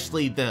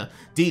especially the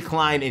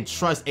decline in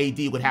trust AD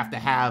would have to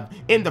have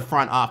in the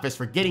front office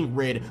for getting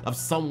rid of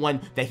someone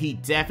that he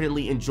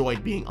definitely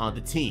enjoyed being on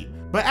the team.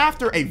 But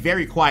after a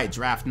very quiet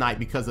draft night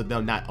because of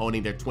them not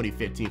owning their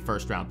 2015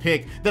 first-round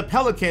pick, the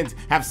Pelicans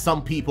have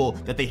some people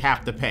that they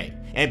have to pay.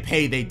 And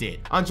pay they did.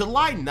 On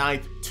July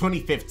 9th,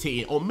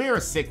 2015, Omer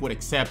Asik would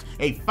accept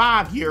a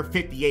 5-year,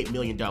 $58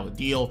 million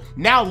deal,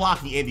 now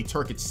locking in the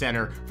Turkish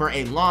center for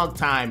a long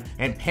time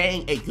and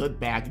paying a good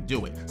bag to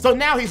do it. So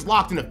now he's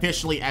locked in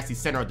officially as the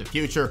center of the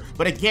future,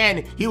 but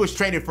again, he was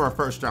traded for a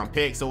first-round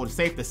pick, so it's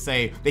safe to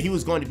say that he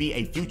was going to be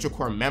a future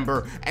core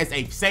member as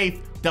a safe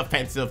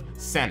defensive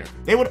center.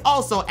 They would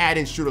also add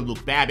in shooter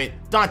Luke Babbitt,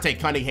 Dante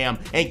Cunningham,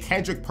 and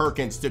Kendrick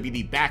Perkins to be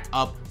the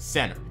backup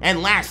center.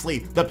 And lastly,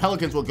 the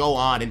Pelicans will go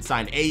on and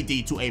sign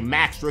AD to a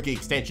max rookie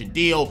extension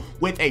deal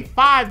with a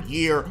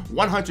 5-year,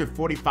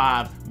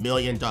 $145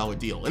 million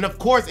deal. And of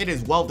course, it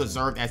is well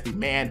deserved as the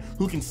man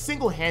who can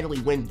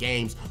single-handedly win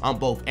games on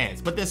both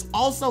ends. But this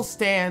also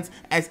stands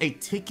as a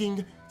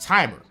ticking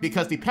timer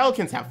because the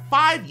Pelicans have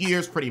 5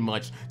 years pretty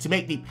much to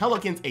make the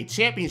Pelicans a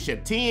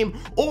championship team,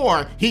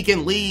 or he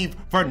can leave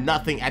for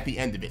nothing at the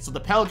end of it. So the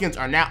Pelicans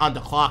are now on the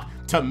clock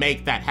to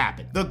make that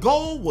happen. The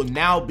goal will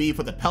now be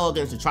for the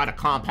Pelicans to try to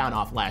compound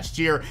off last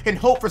year and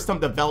hope for some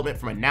development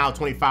from a now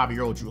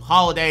 25-year-old Drew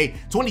Holiday,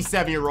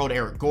 27-year-old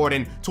Eric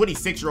Gordon,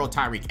 26-year-old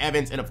Tyreke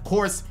Evans, and of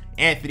course,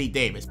 Anthony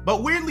Davis.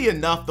 But weirdly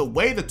enough, the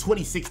way the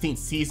 2016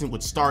 season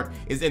would start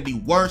is in the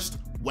worst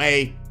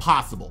way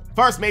possible.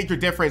 First major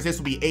difference, this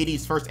will be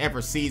AD's first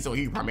ever season where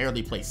he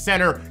primarily plays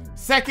center.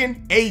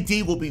 Second, AD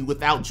will be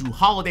without Drew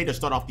Holiday to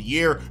start off the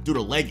year due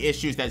to leg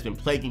issues that's been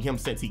plaguing him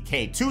since he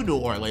came to New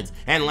Orleans.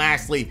 And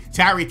lastly,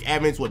 Tyreke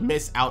Evans would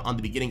miss out on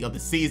the beginning of the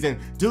season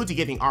due to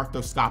getting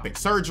arthroscopic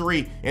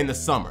surgery in the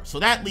summer. So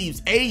that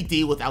leaves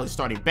AD without his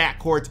starting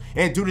backcourt,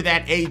 and due to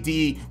that,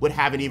 AD would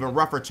have an even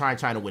rougher time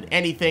trying to win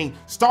anything,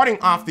 starting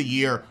off the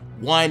year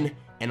 1-11.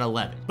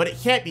 But it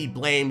can't be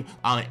blamed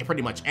on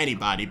pretty much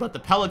anybody, but the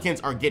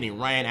Pelicans are getting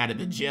ran out of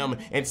the gym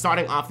and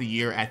starting off the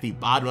year at the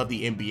bottom of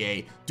the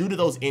NBA due to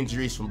those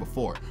injuries from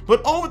before.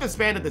 But over the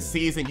span of the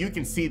season, you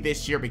can see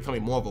this year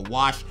becoming more of a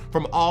wash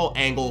from all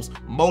angles,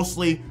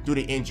 mostly due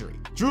to injury.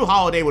 Drew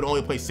Holiday would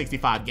only play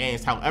 65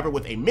 games, however,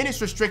 with a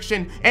minutes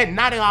restriction and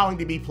not allowing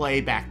to be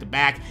played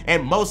back-to-back,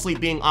 and mostly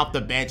being off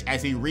the bench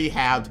as he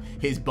rehabbed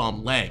his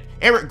bum leg.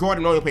 Eric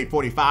Gordon only played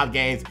 45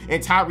 games,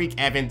 and Tyreke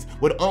Evans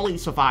would only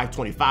survive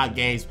 25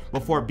 games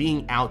before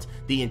being out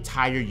the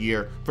entire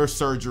year for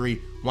surgery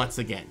once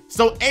again.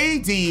 So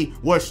AD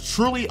was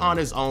truly on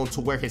his own to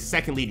where his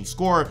second leading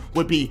scorer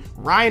would be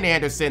Ryan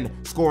Anderson,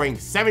 scoring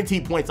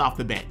 17 points off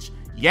the bench.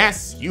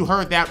 Yes, you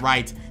heard that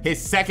right. His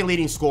second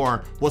leading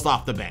scorer was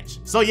off the bench.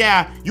 So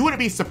yeah, you wouldn't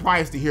be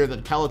surprised to hear that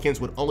the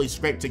Pelicans would only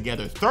scrape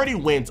together 30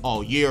 wins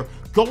all year,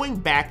 going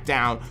back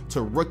down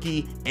to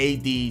rookie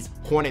AD's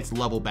Hornets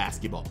level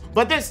basketball.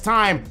 But this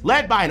time,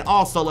 led by an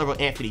all-star level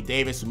Anthony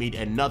Davis, who made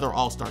another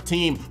all-star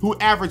team who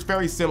averaged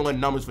very similar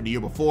numbers for the year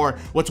before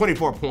with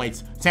 24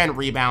 points, 10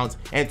 rebounds,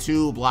 and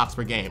 2 blocks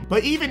per game.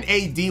 But even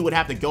AD would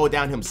have to go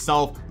down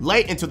himself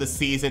late into the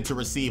season to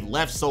receive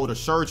left shoulder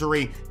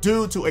surgery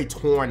due to a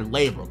torn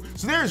labrum.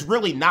 So there's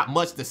really not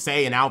much to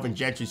say in Alvin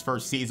Gentry's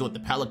first season with the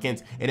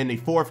Pelicans and in the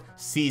 4th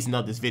season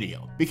of this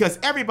video, because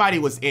everybody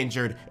was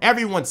injured,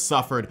 everyone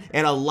suffered,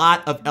 and a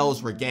lot of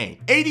L's were gained.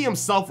 AD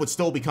himself would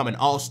still become an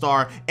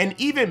all-star and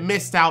even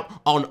missed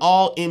out on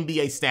all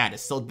NBA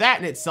status. So that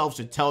in itself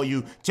should tell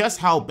you just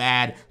how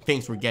bad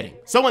things were getting.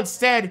 So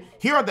instead,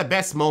 here are the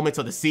best moments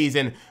of the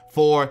season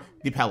for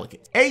the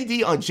Pelicans.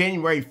 AD on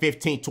January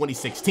 15,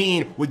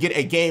 2016 would get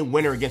a game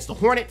winner against the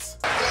Hornets.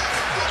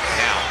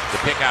 The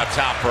pick out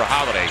top for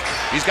Holiday.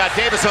 He's got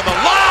Davis on the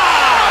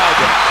lob!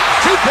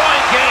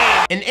 2-point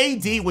game! And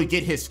AD would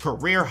get his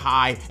career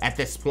high at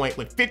this point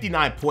with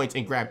 59 points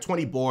and grab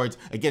 20 boards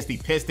against the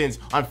Pistons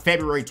on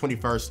February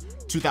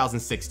 21st,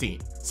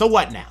 2016. So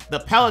what now?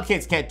 The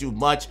Pelicans can't do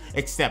much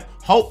except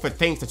hope for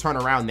things to turn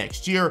around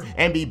next year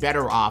and be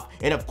better off,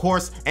 and of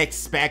course,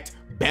 expect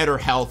better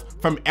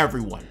health from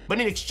everyone. But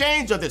in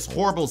exchange of this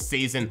horrible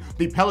season,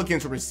 the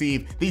Pelicans will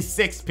receive the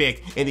 6th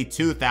pick in the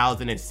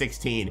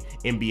 2016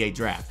 NBA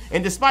draft.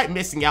 And despite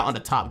missing out on the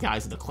top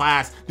guys in the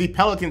class, the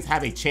Pelicans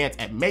have a chance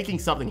at making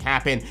something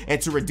happen and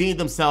to redeem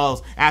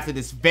themselves after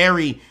this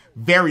very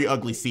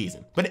ugly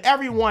season. But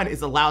everyone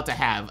is allowed to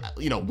have,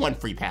 one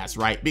free pass,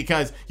 right?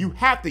 Because you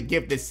have to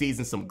give this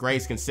season some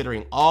grace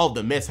considering all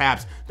the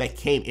mishaps that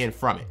came in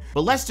from it.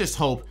 But let's just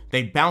hope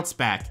they bounce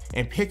back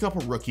and pick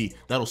up a rookie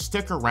that'll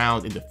stick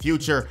around in the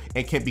future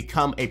and can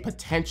become a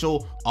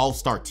potential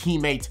all-star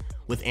teammate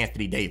with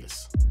Anthony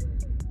Davis.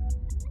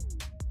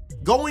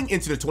 Going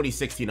into the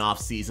 2016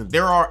 offseason,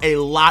 there are a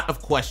lot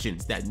of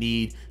questions that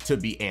need to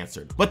be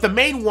answered. But the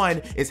main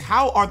one is,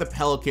 how are the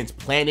Pelicans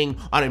planning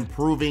on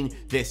improving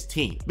this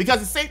team?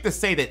 Because it's safe to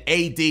say that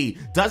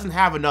AD doesn't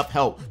have enough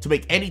help to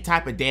make any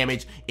type of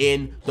damage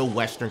in the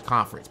Western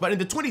Conference. But in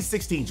the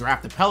 2016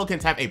 draft, the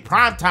Pelicans have a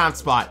primetime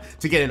spot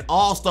to get an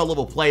all-star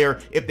level player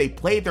if they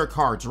play their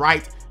cards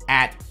right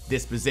at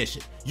this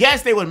position.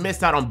 Yes, they would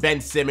miss out on Ben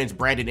Simmons,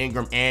 Brandon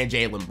Ingram, and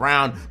Jaylen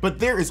Brown, but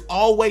there is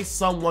always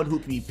someone who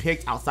can be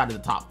picked outside of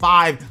the top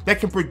 5 that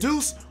can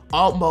produce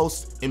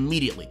almost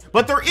immediately.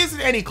 But there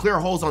isn't any clear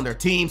holes on their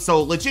team,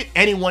 so legit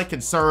anyone can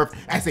serve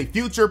as a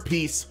future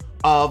piece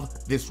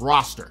of this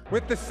roster.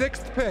 With the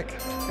 6th pick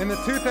in the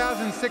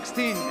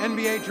 2016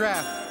 NBA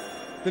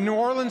draft, the New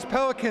Orleans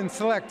Pelicans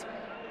select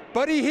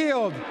Buddy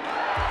Hield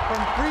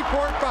from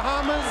Freeport,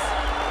 Bahamas,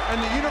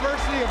 and the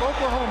University of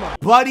Oklahoma.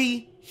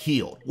 Buddy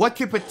Hield, what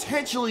could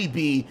potentially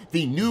be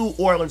the new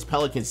Orleans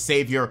Pelicans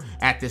savior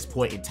at this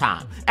point in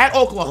time. At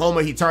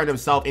Oklahoma, he turned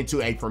himself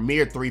into a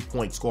premier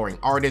three-point scoring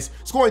artist,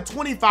 scoring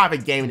 25 a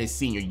game in his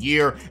senior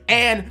year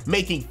and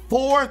making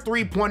 4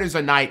 3-pointers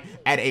a night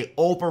at a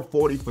over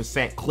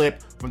 40%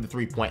 clip from the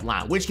three-point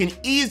line, which can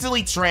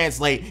easily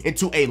translate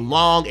into a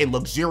long and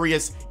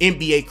luxurious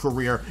NBA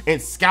career, and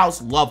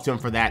scouts loved him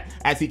for that,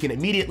 as he can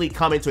immediately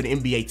come into an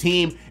NBA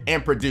team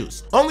and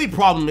produce. Only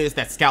problem is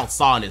that scouts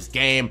saw in his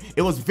game,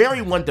 it was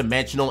very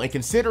one-dimensional, and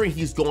considering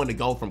he's going to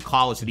go from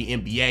college to the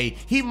NBA,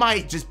 he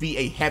might just be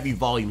a heavy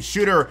volume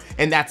shooter,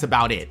 and that's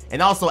about it.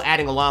 And also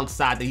adding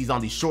alongside that he's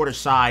on the shorter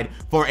side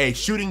for a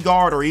shooting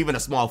guard or even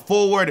a small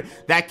forward,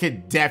 that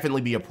could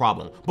definitely be a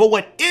problem. But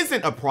what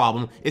isn't a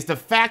problem is the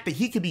fact that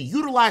he could be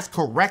utilized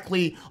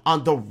correctly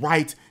on the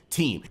right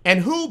team. And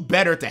who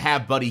better to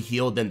have Buddy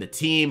Hield than the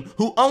team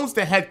who owns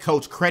the head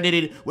coach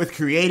credited with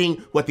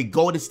creating what the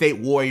Golden State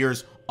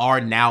Warriors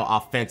are now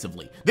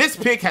offensively. This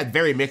pick had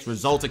very mixed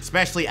results,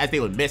 especially as they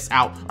would miss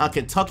out on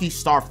Kentucky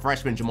star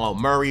freshman Jamal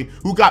Murray,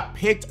 who got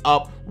picked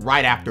up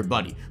right after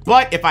Buddy.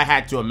 But if I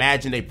had to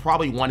imagine, they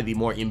probably wanted the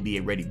more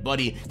NBA ready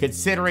Buddy,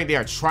 considering they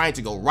are trying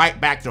to go right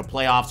back to the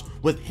playoffs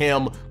with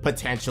him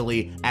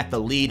potentially at the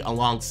lead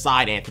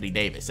alongside Anthony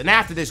Davis. And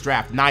after this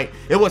draft night,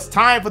 it was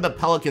time for the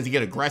Pelicans to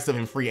get aggressive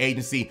in free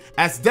agency,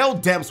 as Dell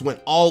Demps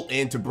went all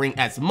in to bring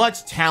as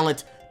much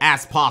talent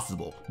as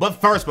possible. But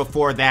first,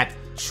 before that,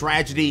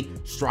 tragedy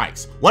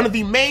strikes. One of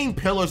the main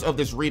pillars of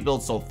this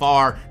rebuild so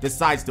far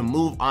decides to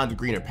move on to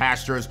greener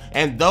pastures,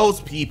 and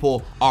those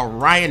people are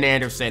Ryan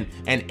Anderson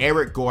and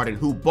Eric Gordon,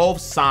 who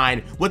both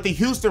signed with the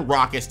Houston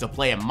Rockets to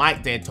play in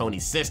Mike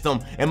D'Antoni's system,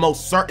 and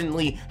most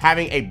certainly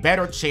having a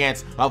better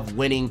chance of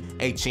winning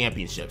a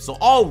championship. So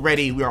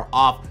already we are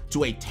off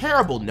to a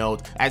terrible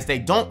note, as they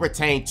don't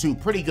retain 2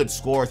 pretty good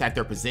scorers at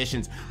their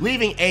positions,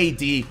 leaving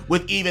AD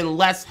with even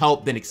less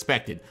help than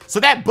expected. So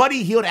that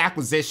Buddy Hield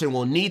acquisition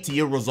will need to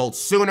yield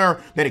results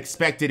sooner than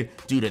expected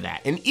due to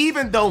that. And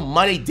even though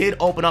money did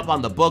open up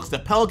on the books, the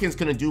Pelicans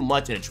couldn't do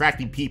much in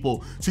attracting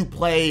people to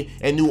play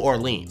in New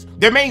Orleans.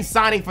 Their main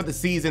signing for the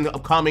season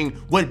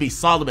upcoming would be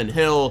Solomon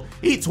Hill,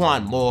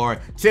 Etuan Moore,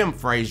 Tim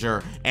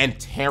Frazier, and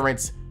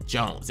Terrence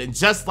Jones. And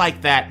just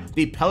like that,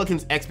 the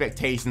Pelicans'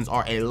 expectations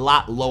are a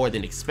lot lower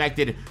than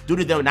expected due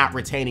to them not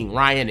retaining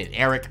Ryan and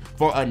Eric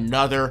for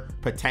another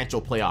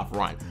potential playoff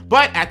run.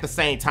 But at the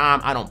same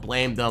time, I don't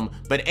blame them,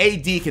 but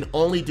AD can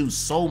only do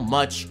so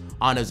much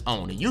on his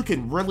own, and you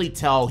can really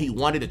tell he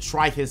wanted to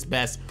try his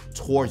best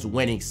towards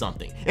winning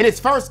something. In his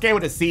first game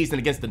of the season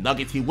against the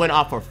Nuggets, he went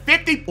off for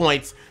 50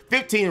 points,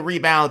 15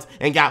 rebounds,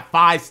 and got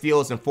 5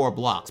 steals and 4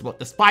 blocks. But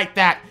despite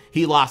that,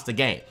 he lost the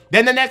game.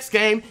 Then the next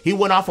game, he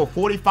went off for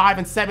 45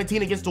 and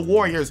 17 against the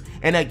Warriors,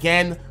 and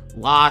again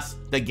lost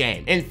the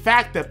game. In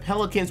fact, the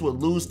Pelicans would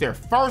lose their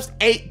first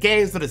 8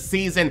 games of the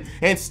season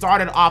and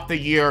started off the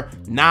year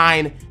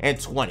 9 and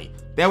 20.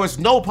 There was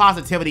no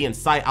positivity in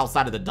sight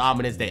outside of the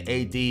dominance that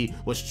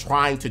AD was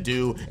trying to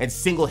do and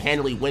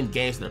single-handedly win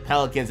games for the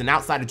Pelicans, and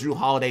outside of Jrue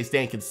Holiday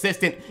staying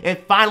consistent and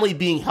finally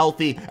being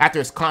healthy after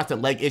his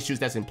constant leg issues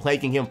that's been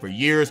plaguing him for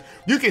years.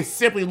 You can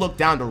simply look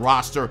down the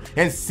roster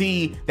and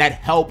see that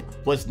help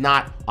was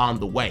not on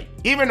the way.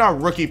 Even our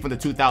rookie from the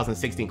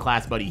 2016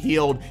 class, Buddy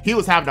Hield, he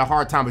was having a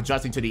hard time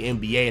adjusting to the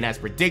NBA, and as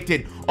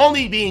predicted,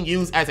 only being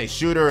used as a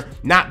shooter,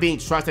 not being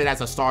trusted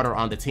as a starter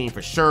on the team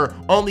for sure,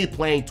 only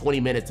playing 20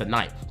 minutes a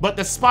night. But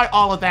despite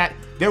all of that,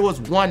 there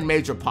was one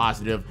major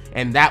positive,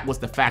 and that was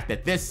the fact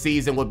that this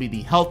season would be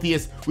the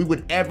healthiest we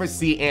would ever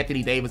see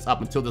Anthony Davis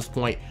up until this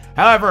point.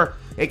 However,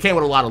 it came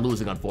with a lot of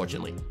losing,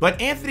 unfortunately. But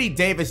Anthony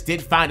Davis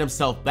did find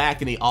himself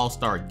back in the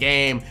All-Star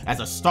game as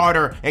a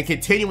starter and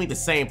continuing the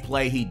same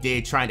play he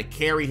did, trying to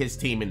carry his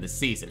team in the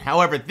season.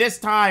 However, this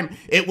time,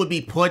 it would be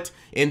put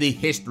in the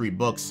history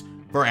books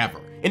forever.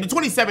 In the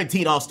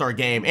 2017 All-Star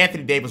game,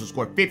 Anthony Davis would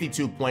score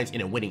 52 points in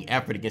a winning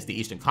effort against the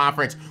Eastern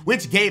Conference,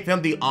 which gave him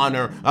the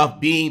honor of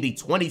being the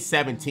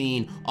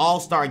 2017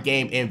 All-Star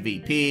Game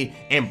MVP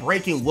and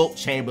breaking Wilt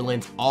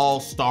Chamberlain's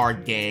All-Star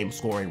Game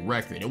scoring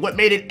record. And what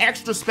made it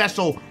extra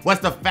special was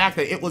the fact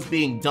that it was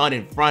being done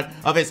in front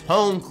of his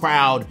home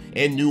crowd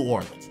in New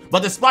Orleans.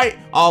 But despite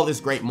all this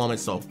great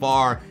moments so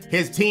far,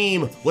 his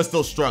team was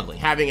still struggling,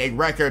 having a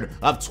record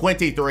of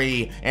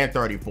 23 and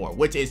 34,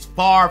 which is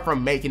far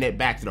from making it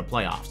back to the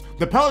playoffs.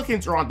 The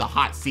Pelicans are on the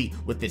hot seat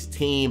with this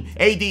team.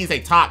 AD is a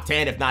top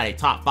 10, if not a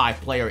top 5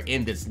 player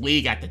in this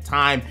league at the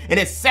time, and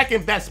his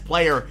second best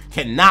player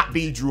cannot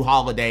be Jrue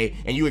Holiday,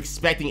 and you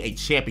expecting a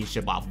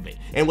championship off of it.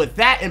 And with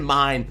that in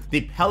mind,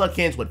 the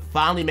Pelicans would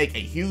finally make a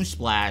huge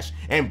splash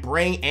and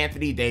bring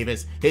Anthony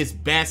Davis his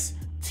best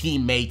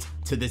teammate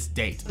to this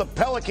date. The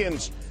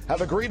Pelicans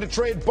have agreed to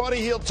trade Buddy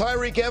Hield,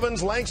 Tyreek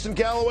Evans, Langston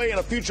Galloway, and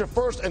a future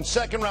first and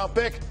second round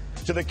pick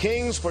to the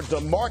Kings for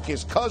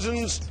DeMarcus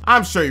Cousins.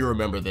 I'm sure you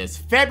remember this.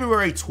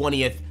 February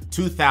 20th,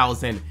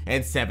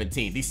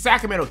 2017. The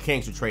Sacramento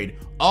Kings would trade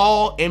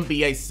all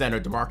NBA center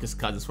DeMarcus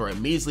Cousins for a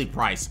measly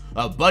price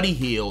of Buddy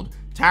Hield,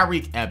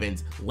 Tyreek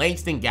Evans,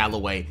 Langston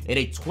Galloway, and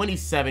a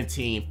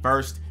 2017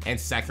 first and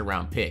second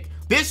round pick.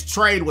 This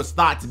trade was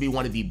thought to be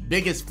one of the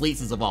biggest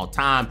fleeces of all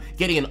time,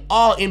 getting an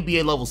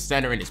all-NBA level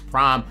center in his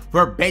prime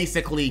for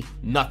basically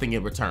nothing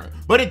in return.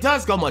 But it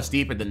does go much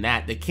deeper than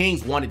that. The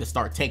Kings wanted to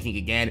start tanking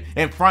again,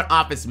 and front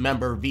office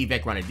member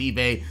Vivek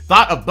Ranadive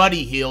thought of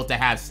Buddy Hield to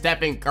have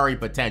Stephen Curry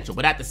potential.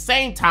 But at the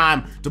same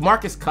time,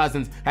 DeMarcus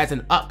Cousins has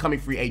an upcoming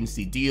free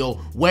agency deal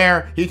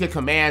where he could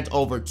command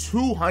over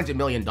 $200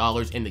 million,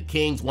 and the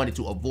Kings wanted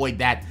to avoid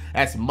that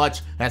as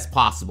much as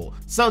possible.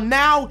 So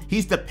now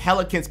he's the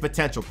Pelicans'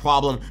 potential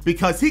problem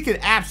because he could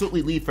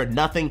absolutely leave for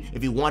nothing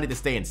if he wanted to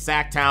stay in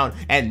Sacktown,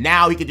 and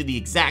now he could do the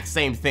exact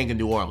same thing in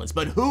New Orleans.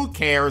 But who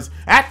cares?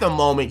 At the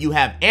moment, you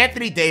have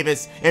Anthony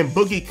Davis and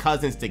Boogie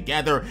Cousins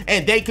together,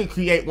 and they could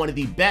create one of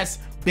the best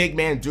big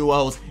man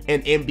duos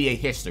in NBA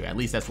history. At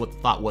least that's what the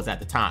thought was at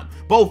the time.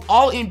 Both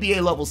all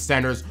NBA level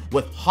centers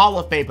with Hall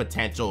of Fame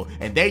potential,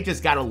 and they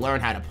just got to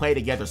learn how to play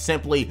together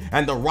simply,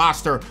 and the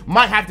roster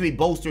might have to be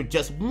bolstered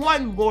just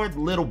one more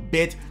little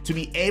bit to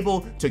be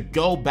able to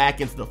go back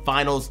into the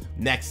finals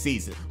next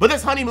season. But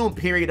this honeymoon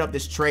period of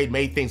this trade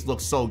made things look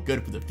so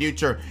good for the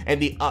future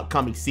and the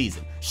upcoming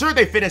season. Sure,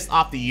 they finished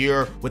off the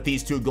year with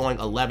these two going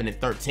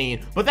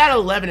 11-13, but that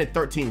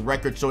 11-13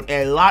 record showed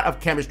a lot of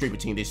chemistry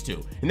between these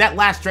two. In that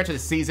last stretch of the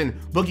season,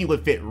 Boogie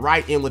would fit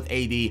right in with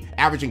AD,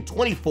 averaging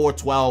 24,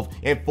 12,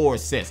 and 4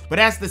 assists. But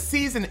as the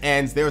season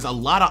ends, there's a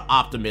lot of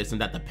optimism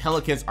that the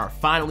Pelicans are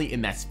finally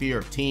in that sphere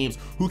of teams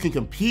who can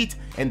compete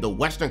in the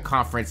Western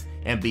Conference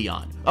and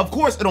beyond. Of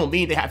course, it don't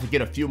mean they have to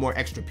get a few more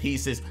extra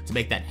pieces to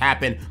make that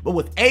happen, but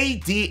with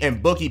AD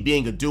and Boogie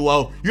being a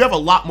duo, you have a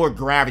lot more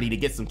gravity to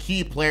get some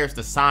key players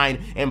to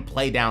sign and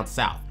play down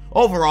south.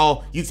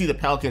 Overall, you see the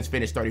Pelicans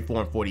finish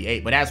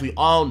 34-48, but as we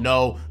all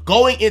know,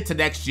 going into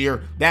next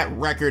year, that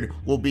record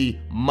will be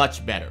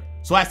much better.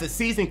 So as the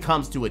season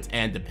comes to its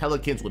end, the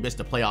Pelicans will miss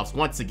the playoffs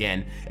once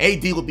again.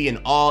 AD will be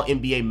an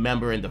all-NBA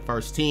member in the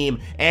first team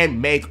and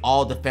make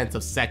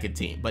all-defensive second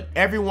team. But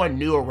everyone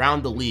knew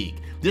around the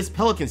league, this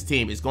Pelicans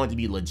team is going to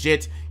be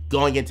legit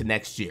going into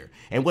next year.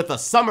 And with a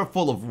summer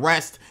full of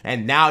rest,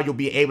 and now you'll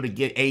be able to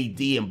get AD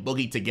and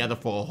Boogie together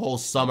for a whole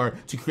summer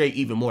to create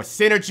even more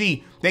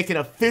synergy, they can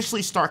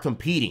officially start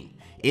competing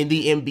in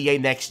the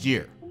NBA next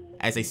year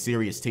as a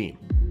serious team.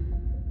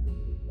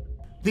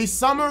 The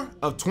summer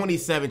of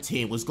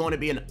 2017 was going to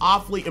be an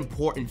awfully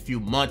important few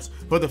months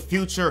for the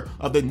future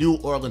of the New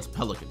Orleans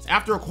Pelicans.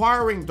 After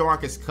acquiring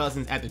DeMarcus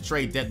Cousins at the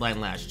trade deadline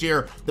last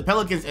year, the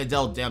Pelicans and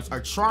Dell Demps are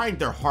trying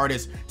their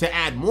hardest to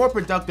add more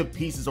productive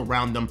pieces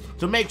around them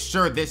to make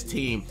sure this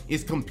team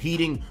is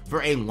competing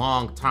for a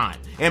long time.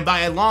 And by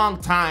a long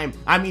time,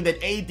 I mean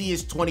that AD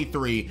is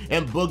 23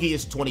 and Boogie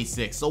is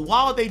 26. So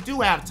while they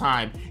do have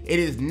time, it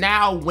is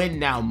now win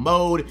now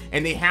mode,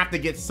 and they have to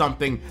get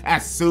something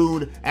as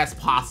soon as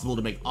possible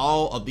to make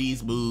all of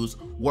these moves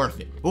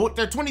worth it. But with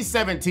their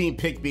 2017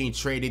 pick being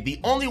traded, the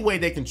only way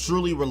they can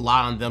truly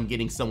rely on them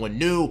getting someone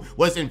new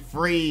was in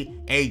free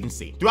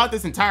agency. Throughout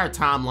this entire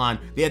timeline,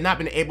 they had not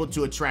been able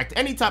to attract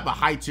any type of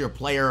high-tier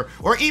player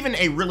or even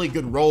a really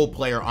good role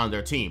player on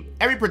their team.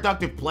 Every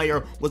productive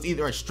player was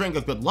either a string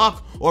of good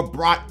luck or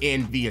brought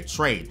in via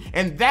trade,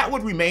 and that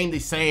would remain the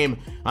same,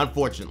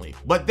 unfortunately.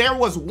 But there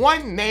was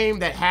one name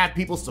that had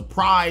people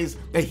surprised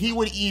that he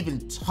would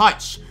even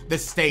touch the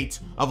state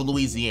of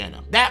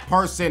Louisiana. That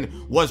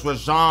person was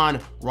Rajon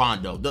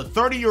Rondo, the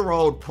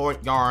 30-year-old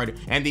point guard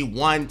and the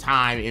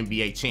one-time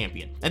NBA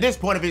champion. At this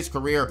point of his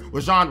career,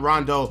 Rajon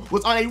Rondo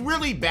was on a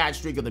really bad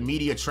streak of the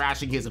media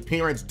trashing his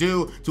appearance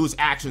due to his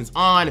actions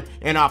on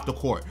and off the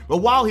court. But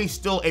while he's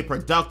still a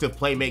productive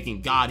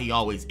playmaking god he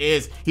always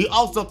is, he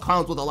also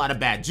comes with a lot of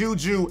bad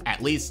juju,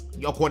 at least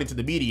according to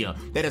the media,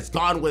 that has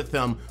gone with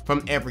him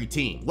from every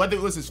team. Whether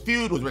it was his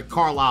feud with Rick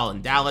Carlisle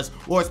in Dallas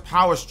or his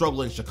power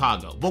struggle in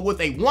Chicago. But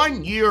with a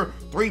one-year,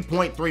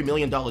 $3.3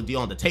 million deal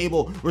on the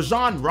table,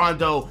 Rajon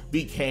Rondo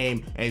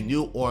became a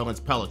New Orleans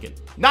Pelican.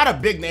 Not a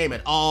big name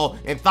at all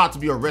and thought to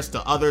be a risk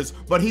to others,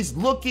 but he's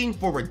looking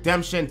for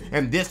redemption,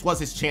 and this was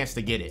his chance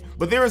to get it.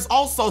 But there is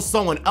also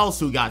someone else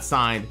who got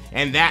signed,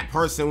 and that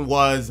person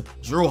was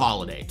Jrue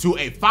Holiday to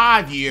a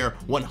 5-year,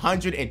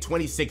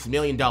 $126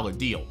 million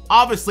deal.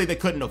 Obviously, they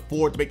couldn't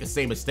afford to make the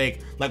same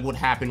mistake like what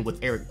happened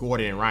with Eric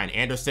Gordon and Ryan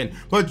Anderson,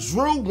 but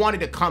Jrue wanted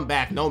to come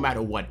back no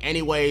matter what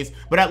anyways,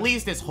 but at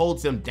least this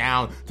holds him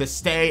down to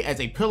stay as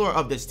a pillar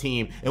of this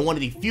team and one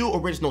of the few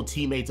original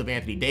teammates of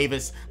Anthony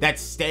Davis that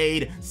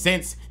stayed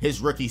since his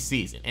rookie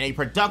season, and a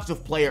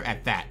productive player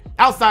at that.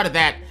 Outside of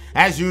that,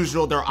 as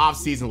usual, their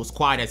offseason was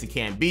quiet as it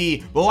can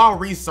be, but while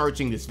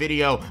researching this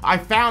video, I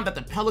found that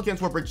the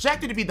Pelicans were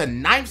projected to be the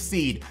 9th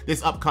seed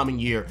this upcoming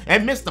year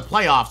and missed the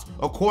playoffs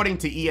according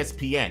to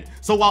ESPN.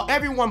 So while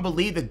everyone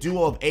believed the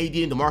duo of AD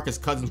and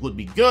DeMarcus Cousins would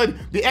be good,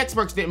 the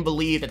experts didn't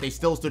believe that they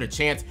still stood a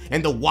chance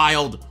in the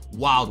wild,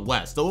 wild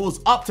west. So it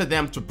was up to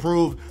them to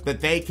prove that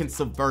they can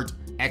subvert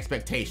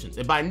expectations.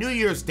 And by New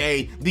Year's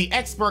Day, the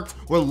experts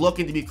were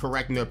looking to be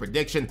correct in their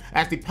prediction,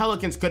 as the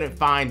Pelicans couldn't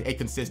find a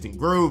consistent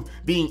groove,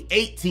 being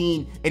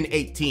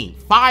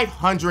 18-18,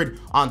 500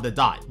 on the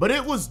dot. But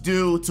it was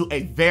due to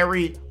a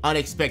very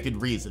unexpected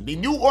reason. The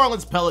New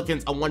Orleans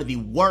Pelicans are one of the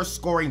worst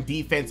scoring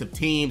defensive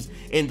teams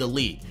in the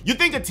league. You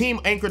think a team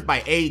anchored by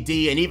AD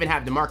and even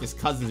have DeMarcus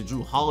Cousins and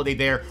Drew Holiday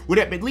there would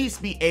at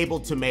least be able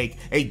to make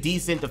a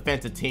decent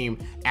defensive team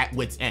at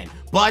wit's end.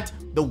 But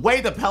the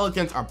way the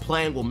Pelicans are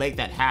playing will make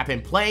that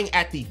happen, playing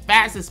at the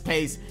fastest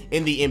pace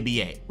in the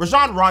NBA.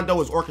 Rajon Rondo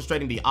was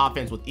orchestrating the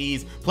offense with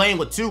ease, playing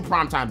with two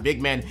primetime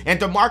big men, and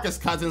DeMarcus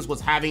Cousins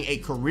was having a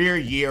career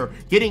year,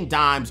 getting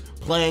dimes,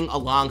 playing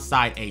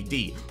alongside AD.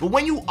 But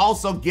when you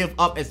also give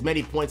up as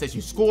many points as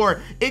you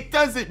score, it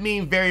doesn't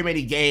mean very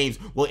many games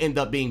will end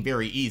up being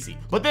very easy.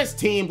 But this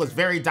team was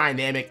very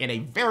dynamic and a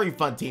very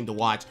fun team to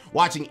watch,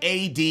 watching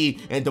AD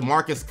and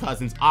DeMarcus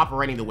Cousins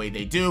operating the way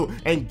they do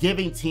and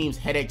giving teams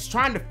headaches,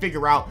 trying to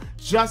figure out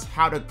just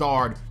how to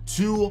guard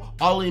two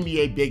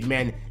All-NBA big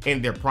men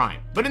in their prime.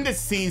 But in this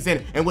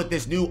season, and with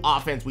this new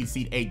offense, we've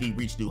seen AD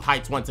reach new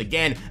heights once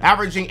again,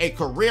 averaging a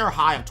career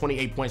high of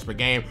 28 points per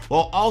game,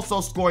 while also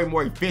scoring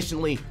more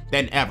efficiently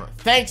than ever,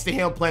 thanks to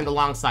him playing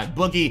alongside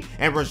Boogie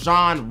and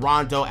Rajon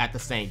Rondo at the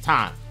same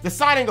time. The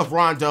signing of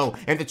Rondo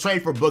and the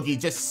trade for Boogie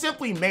just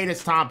simply made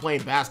his time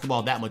playing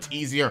basketball that much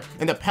easier,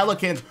 and the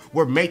Pelicans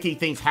were making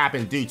things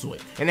happen due to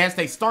it. And as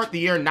they start the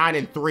year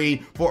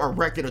 9-3 for a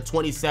record of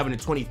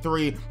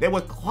 27-23, they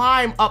would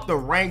climb up the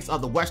ranks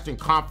of the Western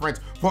Conference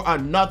for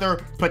another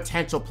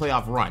potential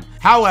playoff run.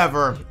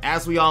 However,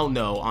 as we all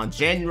know, on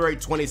January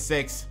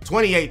 26,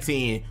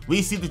 2018,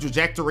 we see the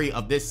trajectory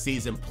of this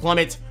season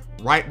plummet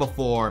right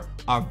before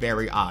our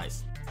very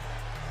eyes.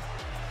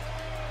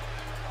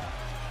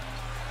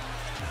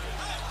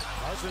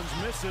 Cousins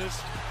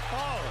misses.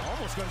 Oh,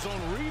 almost got his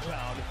own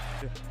rebound.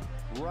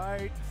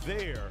 Right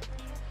there.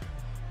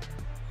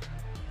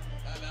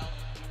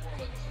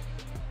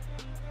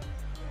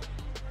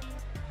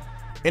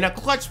 In a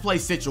clutch play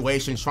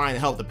situation trying to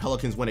help the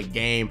Pelicans win a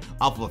game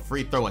off of a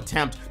free throw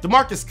attempt,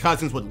 DeMarcus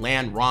Cousins would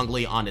land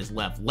wrongly on his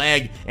left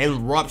leg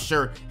and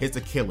rupture his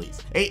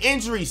Achilles. An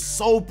injury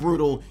so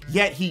brutal,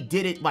 yet he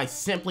did it by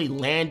simply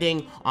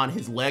landing on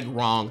his leg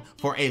wrong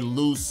for a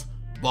loose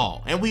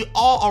ball. And we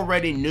all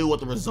already knew what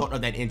the result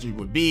of that injury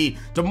would be.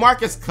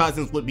 DeMarcus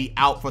Cousins would be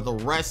out for the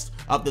rest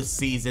of the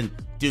season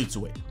due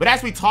to it. But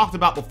as we talked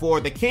about before,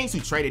 the Kings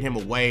who traded him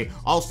away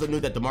also knew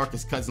that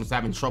DeMarcus Cousins was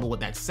having trouble with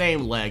that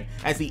same leg,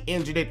 as he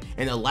injured it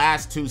in the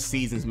last 2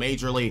 seasons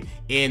majorly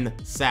in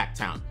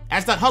Sacktown,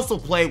 as that hustle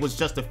play was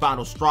just the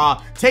final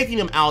straw, taking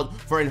him out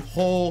for a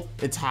whole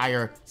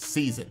entire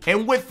season.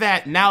 And with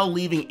that, now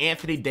leaving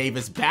Anthony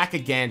Davis back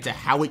again to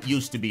how it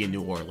used to be in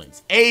New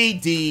Orleans,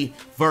 AD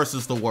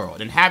versus the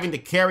world, and having to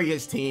carry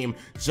his team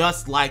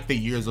just like the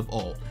years of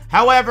old.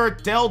 However,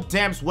 Dell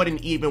Demps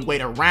wouldn't even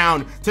wait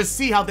around to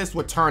see how this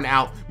would turn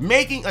out,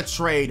 making a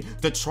trade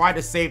to try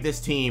to save this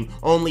team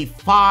only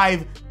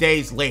 5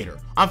 days later.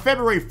 On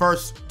February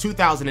 1st,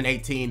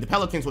 2018, the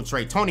Pelicans would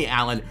trade Tony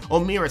Allen,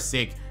 Omer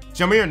Asik,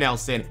 Jameer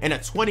Nelson, and a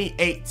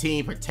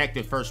 2018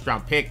 protected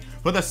first-round pick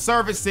for the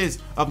services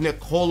of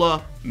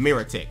Nikola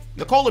Mirotic.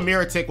 Nikola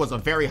Mirotic was a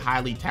very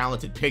highly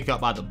talented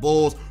pickup by the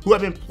Bulls, who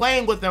had been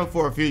playing with them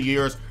for a few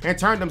years and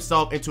turned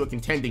himself into a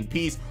contending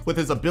piece with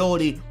his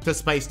ability to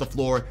space the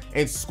floor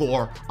and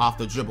score off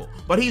the dribble.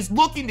 But he's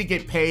looking to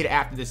get paid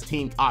after this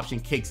team option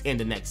kicks in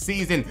the next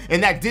season,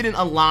 and that didn't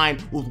align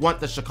with what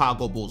the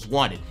Chicago Bulls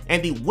wanted.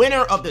 And the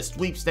winner of the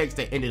sweepstakes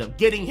that ended up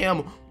getting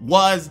him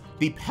was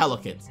the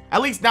Pelicans.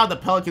 At least now the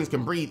Pelicans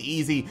can breathe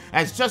easy,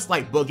 as just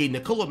like Boogie,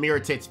 Nikola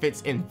Mirotic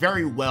fits in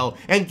very well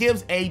and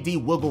gives AD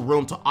wiggle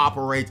room to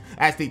operate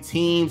as the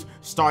team's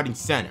starting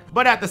center.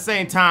 But at the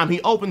same time,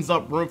 he opens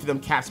up room for them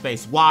cap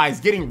space wise,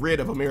 getting rid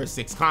of Omer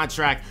Asik's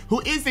contract,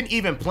 who isn't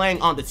even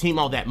playing on the team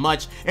all that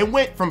much and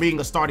went from being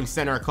a starting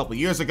center a couple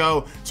years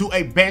ago to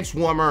a bench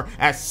warmer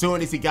as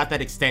soon as he got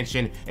that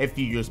extension a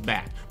few years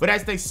back. But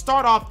as they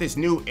start off this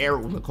new era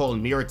with Nikola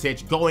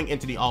Mirotic going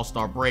into the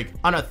All-Star break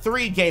on a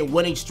 3-game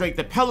winning streak,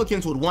 the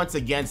Pelicans would once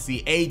again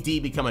see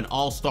AD become an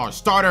All-Star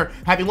starter,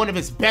 having one of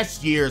his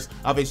best years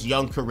of his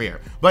young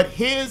career. But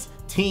his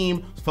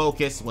team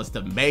focus was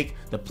to make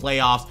the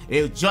playoffs, and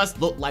it just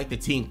looked like the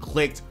team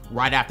clicked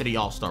right after the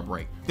All-Star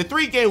break. The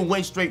 3-game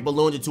win streak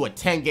ballooned into a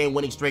 10-game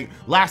winning streak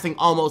lasting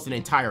almost an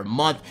entire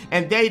month,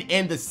 and they'd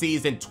end the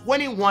season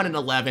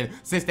 21-11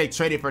 since they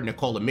traded for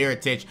Nikola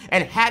Mirotic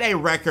and had a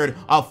record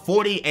of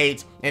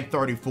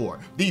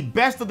 48-34. The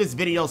best of this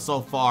video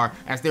so far,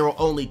 as they were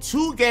only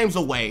 2 games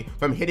away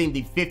from hitting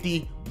the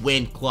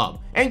 50-win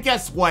club. And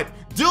guess what?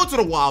 Due to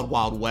the Wild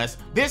Wild West,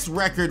 this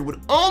record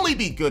would only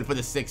be good for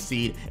the 6th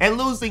seed, and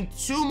losing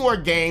 2 more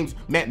games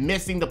meant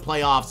missing the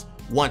playoffs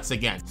once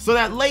again. So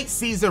that late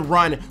season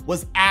run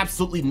was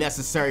absolutely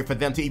necessary for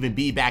them to even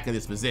be back in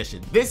this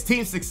position. This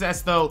team's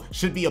success, though,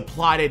 should be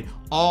applauded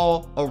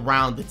all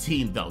around the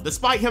team, though.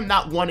 Despite him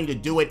not wanting to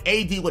do it,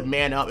 AD would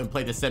man up and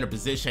play the center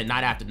position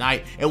night after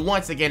night, and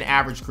once again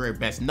average career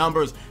best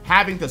numbers,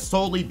 having to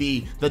solely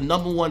be the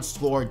 #1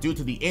 scorer due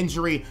to the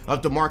injury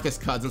of DeMarcus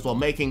Cousins, while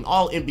making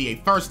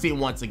All-NBA first team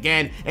once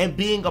again and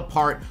being a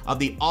part of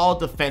the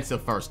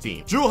all-defensive first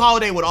team. Jrue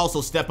Holiday would also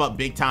step up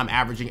big time,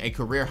 averaging a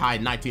career high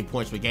 19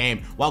 points per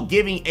game, while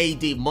giving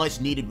AD much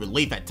needed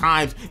relief at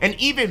times, and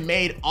even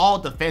made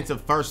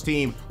all-defensive first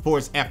team for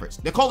his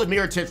efforts. Nikola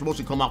Mirotic would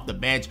mostly come off the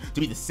bench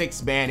to be the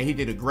sixth man, and he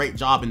did a great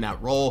job in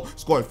that role,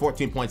 scoring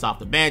 14 points off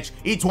the bench.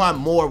 E'Twaun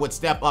Moore would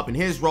step up in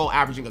his role,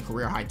 averaging a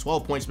career high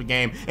 12 points per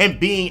game and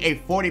being a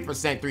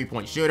 40%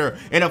 three-point shooter.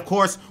 And of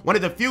course, one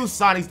of the few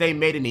signings they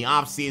made in the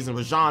offseason,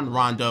 Rajon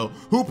Rondo,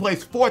 who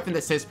plays 4th in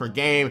assists per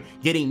game,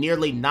 getting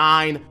nearly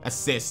 9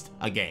 assists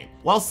a game.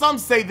 While some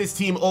say this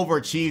team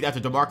overachieved after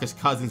DeMarcus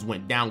Cousins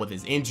went down with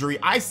his injury,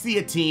 I see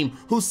a team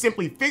who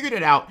simply figured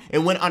it out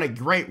and went on a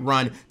great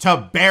run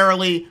to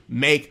barely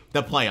make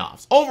the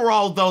playoffs.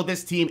 Overall, though,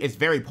 this team is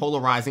very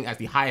polarizing as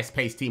the highest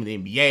paced team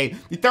in the NBA,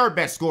 the 3rd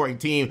best scoring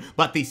team,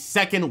 but the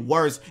 2nd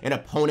worst in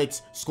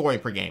opponents scoring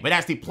per game. But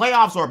as the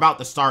playoffs are about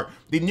to start,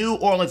 the New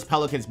Orleans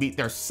Pelicans beat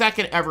their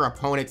 2nd ever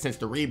opponent since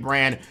the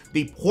rebrand,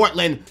 the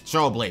Portland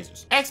Trail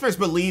Blazers. Experts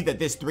believe that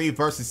this 3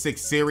 versus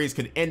 6 series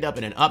could end up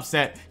in an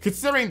upset,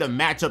 considering the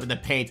matchup in the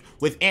paint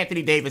with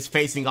Anthony Davis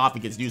facing off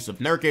against Yusuf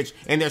Nurkic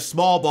and their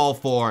small ball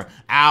for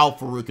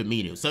Al-Farouq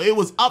Aminu. So it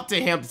was up to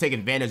him to take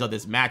advantage of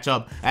this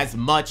matchup as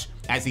much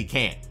as he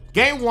can.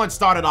 Game 1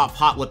 started off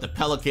hot with the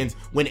Pelicans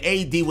when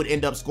AD would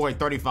end up scoring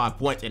 35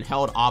 points and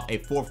held off a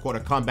 4th quarter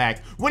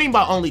comeback, winning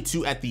by only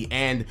 2 at the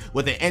end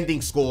with an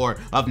ending score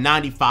of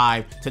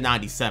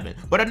 95-97.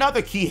 But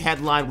another key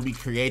headline would be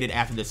created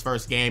after this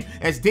first game,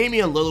 as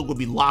Damian Lillard would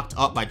be locked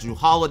up by Jrue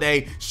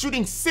Holiday,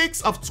 shooting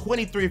 6 of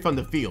 23 from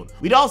the field.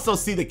 We'd also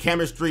see the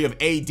chemistry of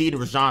AD and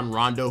Rajon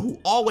Rondo, who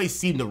always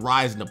seem to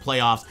rise in the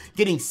playoffs,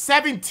 getting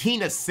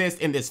 17 assists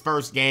in this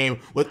first game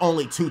with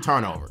only 2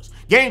 turnovers.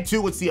 Game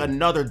 2 would see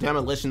another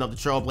demolition of the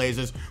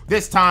Trailblazers,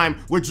 this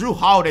time with Jrue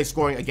Holiday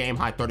scoring a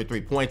game-high 33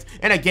 points,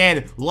 and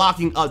again,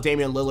 locking up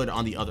Damian Lillard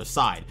on the other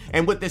side.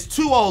 And with this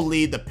 2-0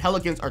 lead, the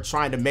Pelicans are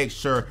trying to make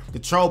sure the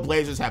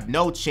Trailblazers have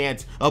no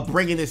chance of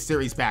bringing this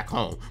series back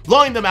home,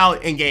 blowing them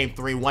out in Game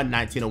 3,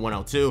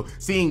 119-102,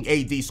 seeing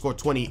AD score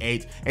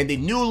 28, and the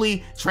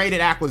newly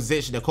traded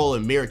acquisition Nikola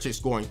Mirotic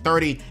scoring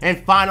 30,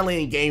 and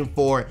finally in Game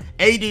 4,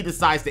 AD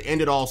decides to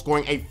end it all,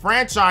 scoring a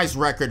franchise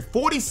record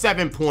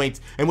 47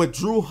 points, and with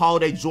Jrue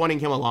Holiday joining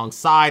him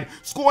alongside,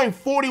 scoring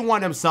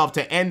 41 himself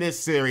to end this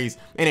series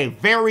in a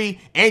very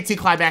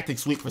anticlimactic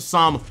sweep for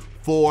some,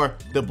 for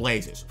the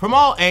Blazers. From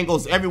all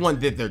angles, everyone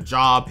did their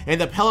job,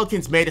 and the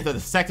Pelicans made it to the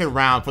 2nd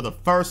round for the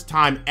first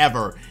time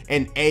ever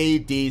in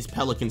AD's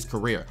Pelicans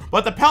career.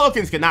 But the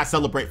Pelicans could not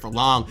celebrate for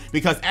long,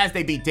 because as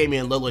they beat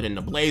Damian Lillard and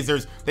the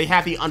Blazers, they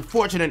had the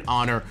unfortunate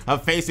honor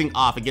of facing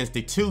off against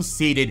the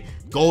 2-seeded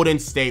Golden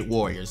State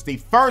Warriors, the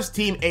first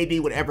team AD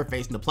would ever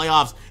face in the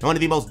playoffs, and one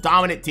of the most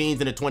dominant teams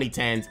in the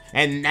 2010s,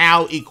 and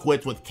now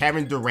equipped with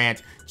Kevin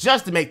Durant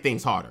just to make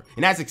things harder.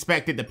 And as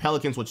expected, the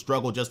Pelicans would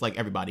struggle just like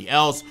everybody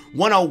else,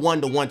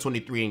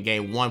 101-123 in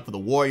Game 1 for the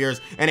Warriors,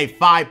 and a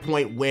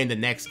 5-point win the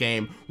next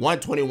game,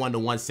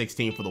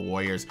 121-116 for the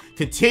Warriors,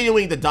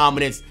 continuing the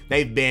dominance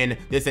they've been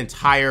this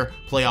entire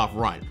playoff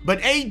run. But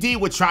AD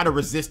would try to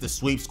resist the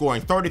sweep,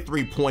 scoring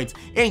 33 points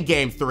in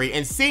Game 3,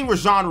 and seeing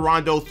Rajon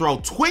Rondo throw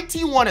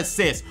 21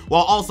 assists,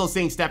 while also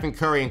seeing Stephen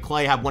Curry and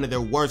Klay have one of their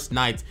worst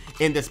nights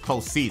in this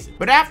postseason.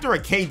 But after a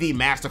KD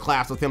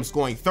masterclass with him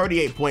scoring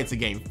 38 points in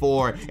Game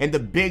 4, and the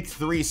Big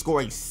Three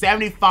scoring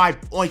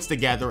 75 points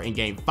together in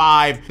Game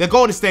 5, the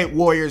Golden State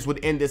Warriors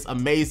would end this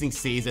amazing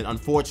season,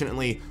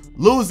 unfortunately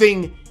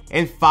losing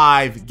in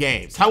 5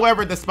 games.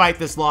 However, despite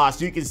this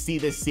loss, you can see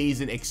this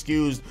season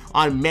excused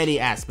on many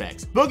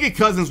aspects. Boogie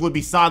Cousins would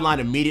be sidelined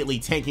immediately,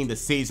 tanking the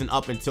season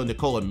up until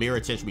Nikola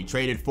Mirotic be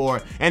traded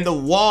for, and the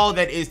wall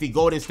that is the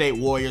Golden State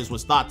Warriors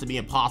was thought to be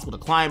impossible to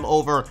climb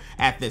over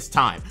at this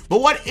time.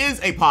 But what is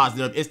a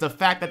positive is the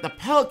fact that the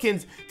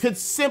Pelicans could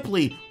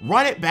simply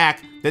run it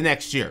back the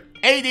next year.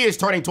 AD is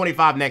turning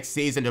 25 next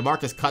season.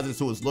 DeMarcus Cousins,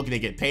 who is looking to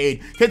get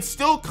paid, could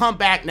still come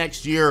back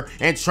next year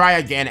and try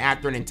again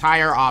after an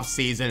entire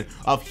offseason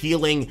of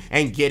healing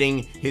and getting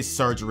his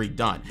surgery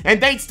done. And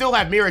they still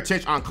have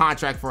Mirotic on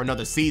contract for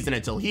another season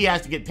until he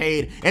has to get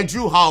paid, and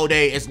Jrue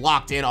Holiday is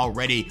locked in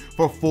already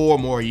for 4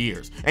 more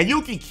years. And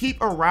you can keep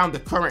around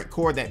the current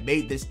core that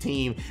made this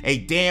team a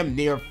damn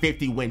near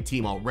 50-win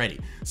team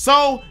already.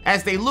 So,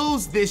 as they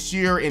lose this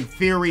year, in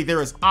theory,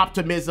 there is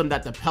optimism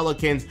that the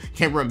Pelicans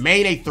can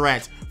remain a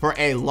threat for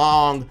a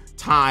long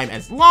time,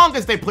 as long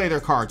as they play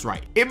their cards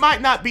right. It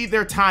might not be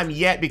their time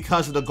yet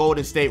because of the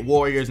Golden State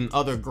Warriors and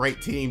other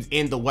great teams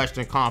in the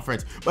Western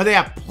Conference, but they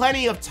have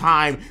plenty of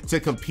time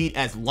to compete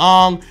as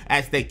long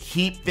as they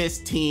keep this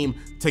team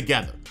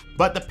together.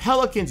 But the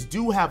Pelicans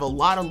do have a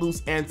lot of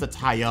loose ends to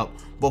tie up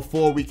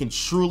before we can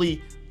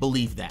truly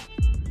believe that.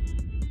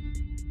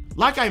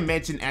 Like I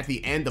mentioned at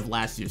the end of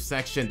last year's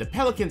section, the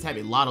Pelicans have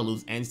a lot of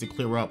loose ends to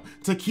clear up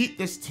to keep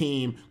this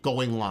team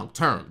going long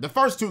term. The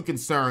first two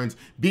concerns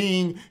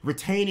being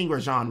retaining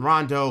Rajon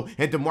Rondo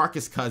and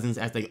DeMarcus Cousins,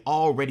 as they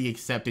already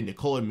accepted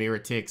Nikola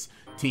Mirotic's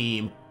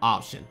team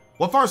option.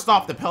 Well, first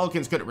off, the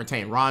Pelicans couldn't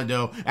retain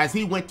Rondo as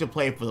he went to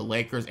play for the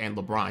Lakers and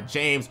LeBron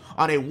James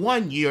on a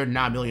one-year,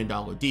 $9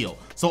 million deal.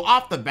 So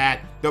off the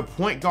bat, the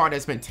point guard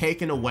has been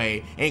taken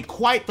away, and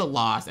quite the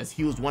loss, as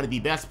he was one of the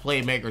best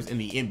playmakers in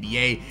the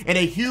NBA and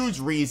a huge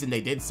reason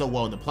they did so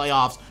well in the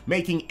playoffs,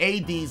 making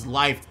AD's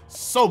life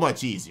so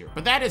much easier.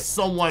 But that is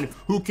someone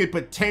who could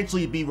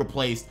potentially be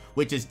replaced,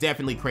 which is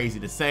definitely crazy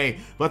to say.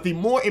 But the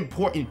more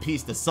important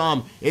piece to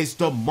some is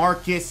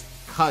DeMarcus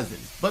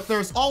Cousins. But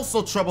there's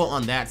also trouble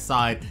on that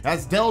side,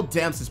 as Dell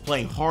Demps is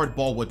playing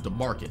hardball with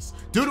DeMarcus.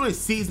 Due to his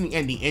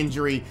season-ending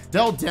injury,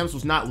 Dell Demps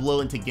was not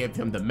willing to give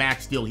him the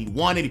max deal he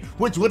wanted,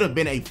 which would have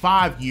been a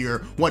 5-year,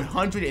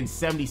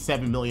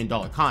 $177 million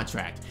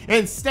contract.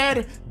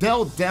 Instead,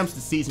 Dell Demps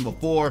the season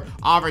before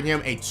offered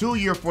him a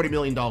 2-year, $40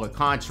 million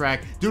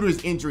contract due to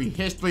his injury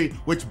history,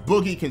 which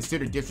Boogie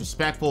considered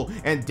disrespectful,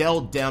 and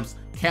Dell Demps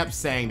kept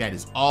saying that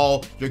is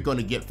all you're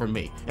gonna get from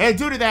me. And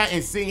due to that,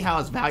 and seeing how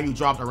his value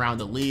dropped around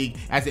the league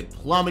as it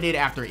plummeted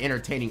after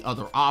entertaining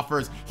other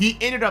offers, he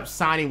ended up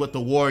signing with the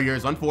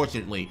Warriors,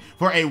 unfortunately,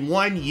 for a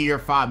 1-year,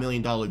 $5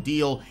 million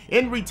deal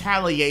in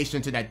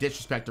retaliation to that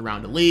disrespect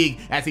around the league,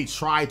 as he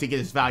tried to get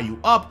his value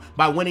up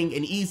by winning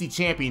an easy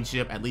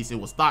championship, at least it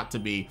was thought to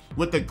be,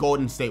 with the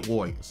Golden State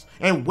Warriors.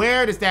 And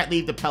where does that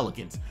leave the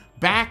Pelicans?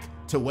 Back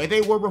to where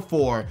they were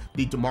before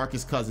the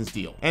DeMarcus Cousins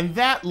deal. And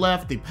that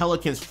left the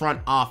Pelicans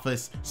front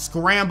office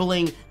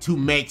scrambling to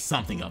make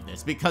something of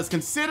this, because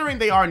considering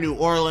they are New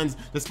Orleans,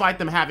 despite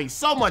them having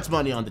so much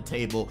money on the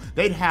table,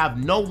 they'd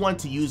have no one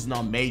to use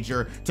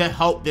non-major to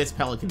help this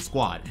Pelican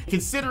squad.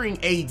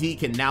 Considering AD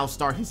can now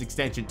start his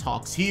extension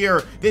talks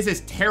here, this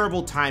is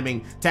terrible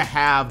timing to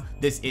have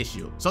this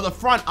issue. So the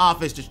front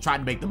office just tried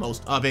to make the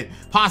most of it.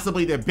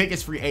 Possibly their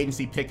biggest free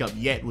agency pickup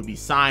yet would be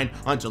signed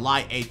on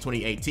July 8th,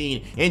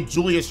 2018 in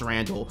Julius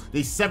Randle,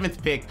 the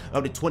 7th pick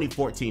of the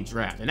 2014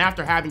 draft. And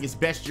after having his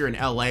best year in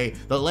LA,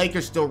 the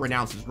Lakers still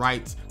renounced his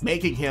rights,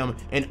 making him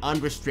an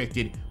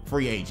unrestricted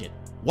free agent.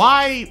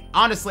 Why?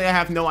 Honestly, I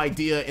have no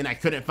idea, and I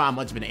couldn't find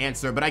much of an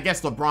answer, but I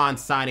guess LeBron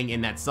signing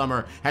in that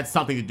summer had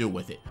something to do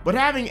with it. But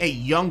having a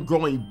young,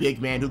 growing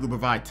big man who can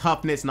provide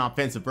toughness and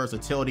offensive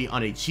versatility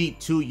on a cheap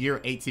 2-year,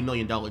 $18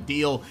 million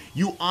deal,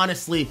 you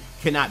honestly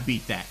cannot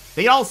beat that.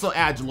 They also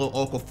add Jahlil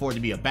Okafor to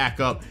be a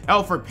backup,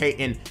 Elfrid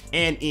Payton,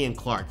 and Ian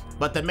Clark.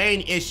 But the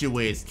main issue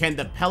is, can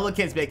the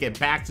Pelicans make it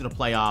back to the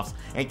playoffs,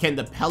 and can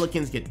the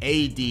Pelicans get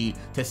AD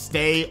to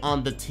stay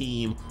on the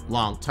team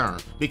long term?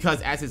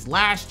 Because as his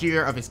last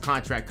year of his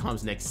contract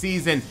comes next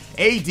season,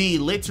 AD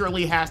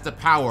literally has the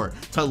power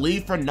to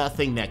leave for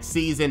nothing next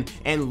season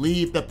and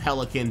leave the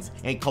Pelicans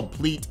in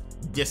complete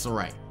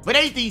disarray. But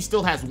AD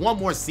still has one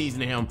more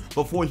season in him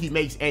before he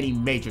makes any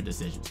major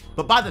decisions.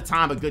 But by the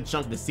time a good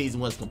chunk of the season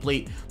was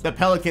complete, the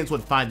Pelicans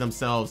would find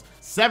themselves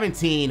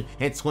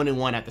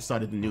 17-21 at the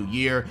start of the new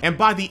year. And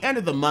by the end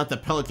of the month, the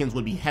Pelicans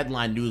would be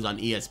headline news on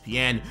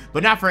ESPN,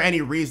 but not for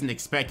any reason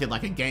expected,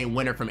 like a game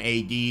winner from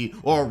AD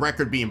or a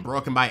record being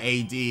broken by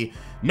AD.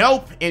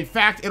 Nope, in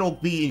fact, it'll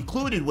be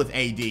included with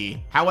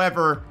AD.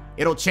 However,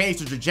 it'll change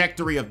the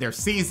trajectory of their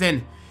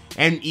season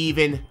and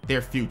even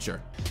their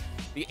future.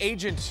 The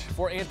agent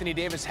for Anthony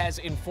Davis has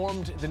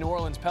informed the New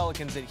Orleans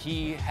Pelicans that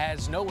he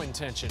has no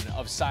intention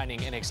of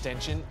signing an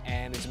extension,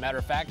 and as a matter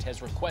of fact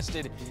has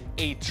requested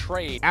a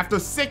trade. After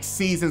 6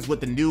 seasons with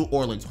the New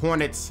Orleans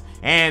Hornets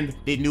and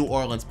the New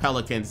Orleans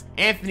Pelicans,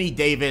 Anthony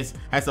Davis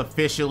has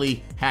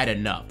officially had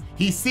enough.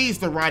 He sees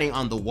the writing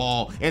on the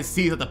wall and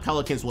sees that the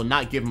Pelicans will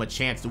not give him a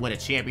chance to win a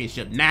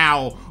championship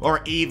now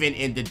or even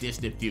in the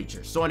distant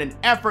future. So in an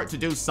effort to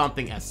do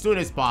something as soon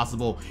as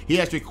possible, he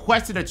has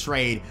requested a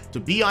trade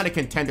to be on a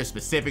contender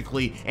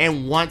specifically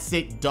and wants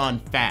it done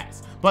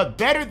fast. But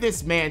better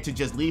this man to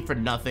just leave for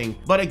nothing.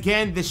 But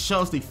again, this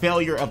shows the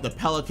failure of the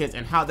Pelicans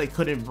and how they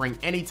couldn't bring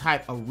any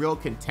type of real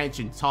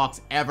contention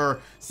talks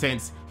ever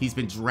since he's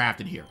been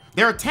drafted here.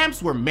 Their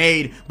attempts were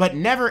made, but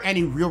never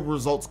any real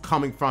results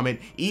coming from it,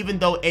 even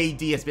though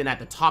AD has been at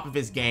the top of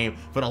his game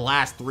for the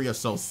last 3 or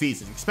so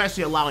seasons,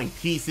 especially allowing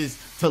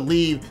pieces to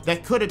leave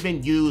that could have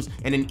been used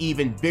in an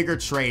even bigger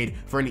trade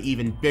for an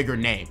even bigger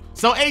name.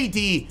 So AD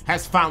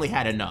has finally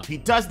had enough. He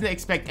doesn't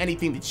expect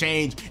anything to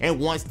change and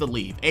wants to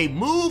leave. A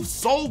move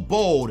so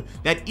bold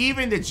that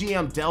even the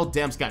GM Dell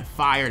Demps got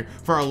fired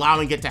for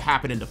allowing it to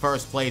happen in the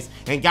first place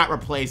and got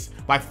replaced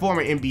by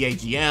former NBA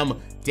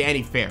GM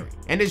Danny Ferry.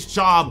 And his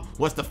job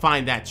was to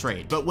find that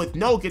trade. But with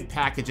no good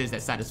packages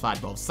that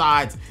satisfied both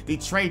sides, the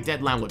trade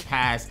deadline would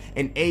pass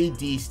and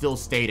AD still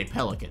stayed at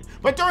Pelican.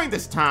 But during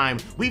this time,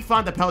 we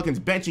found the Pelicans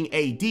benching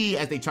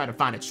AD as they try to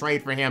find a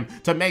trade for him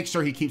to make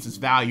sure he keeps his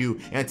value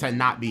and to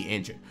not be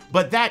injured.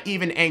 But that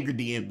even angered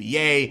the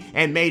NBA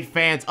and made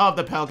fans of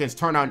the Pelicans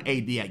turn on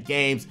AD at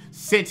games,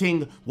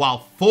 sitting while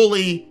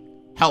fully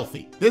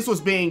healthy. This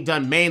was being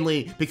done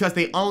mainly because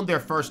they owned their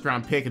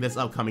first-round pick in this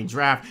upcoming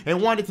draft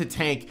and wanted to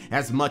tank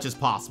as much as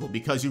possible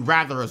because you'd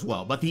rather as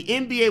well. But the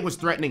NBA was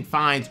threatening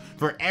fines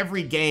for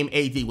every game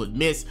AD would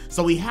miss,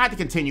 so he had to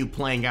continue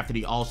playing after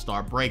the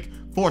All-Star break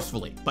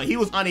forcefully. But he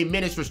was on a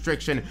minutes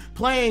restriction,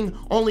 playing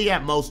only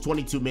at most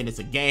 22 minutes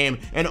a game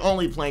and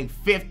only playing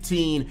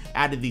 15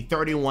 out of the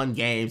 31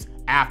 games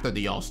after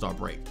the All-Star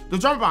break. The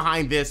drama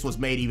behind this was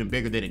made even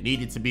bigger than it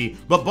needed to be,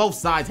 but both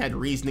sides had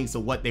reasonings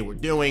of what they were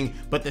doing.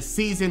 But the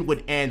season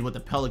would end with the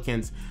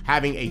Pelicans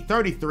having a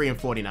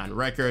 33-49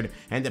 record,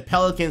 and the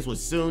Pelicans would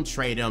soon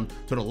trade him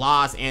to the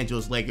Los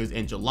Angeles Lakers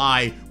in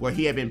July, where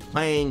he had been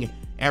playing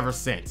ever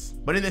since.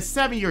 But in the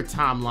 7-year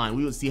timeline,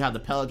 we would see how the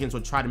Pelicans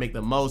would try to make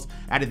the most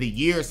out of the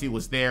years he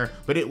was there,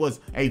 but it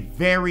was a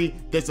very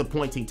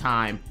disappointing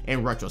time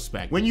in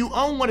retrospect. When you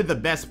own one of the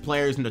best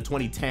players in the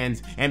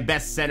 2010s and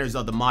best centers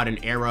of the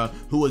modern era,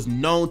 who was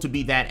known to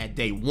be that at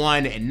day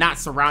one and not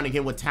surrounding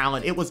him with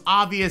talent, it was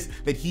obvious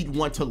that he'd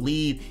want to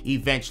leave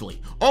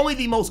eventually. Only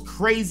the most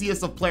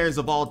craziest of players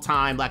of all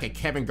time, like a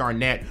Kevin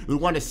Garnett,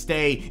 would want to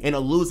stay in a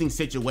losing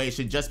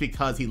situation just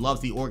because he loves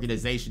the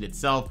organization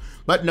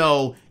itself. But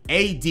no,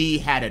 AD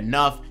had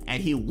enough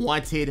and he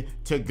wanted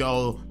to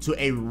go to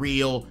a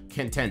real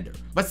contender.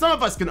 But some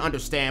of us can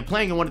understand,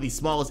 playing in one of the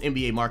smallest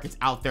NBA markets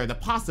out there, the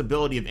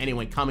possibility of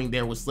anyone coming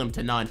there was slim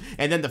to none,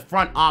 and then the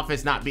front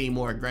office not being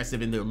more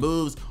aggressive in their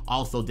moves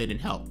also didn't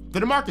help. The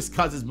DeMarcus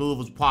Cousins move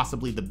was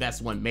possibly the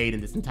best one made in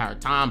this entire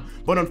time,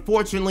 but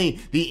unfortunately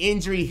the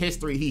injury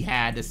history he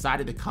had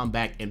decided to come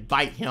back and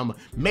bite him,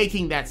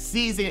 making that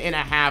season and a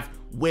half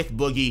with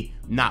Boogie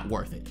not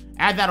worth it.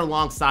 Add that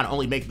alongside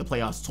only making the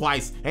playoffs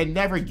twice and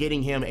never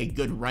getting him a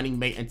good running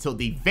mate until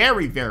the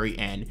very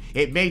end,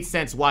 it made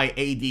sense why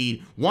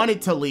AD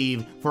wanted to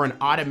leave for an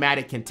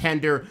automatic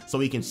contender so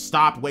he can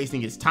stop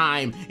wasting his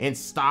time and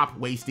stop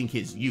wasting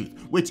his youth,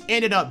 which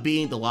ended up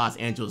being the Los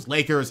Angeles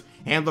Lakers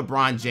and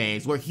LeBron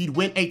James, where he'd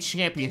win a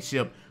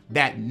championship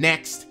that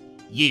next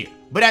year.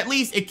 But at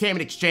least it came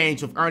in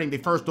exchange of earning the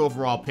first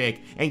overall pick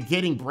and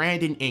getting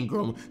Brandon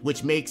Ingram,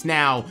 which makes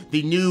now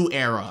the new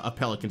era of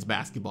Pelicans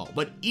basketball.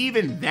 But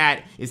even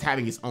that is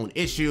having its own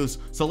issues,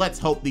 so let's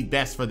hope the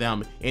best for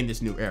them in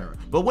this new era.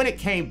 But when it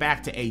came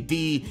back to AD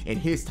in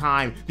his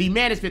time, the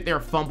management there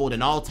fumbled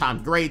an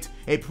all-time great,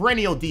 a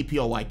perennial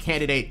DPOY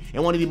candidate,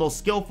 and one of the most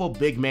skillful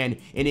big men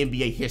in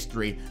NBA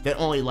history that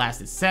only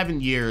lasted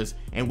 7 years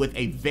and with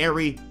a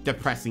very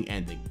depressing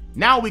ending.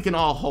 Now we can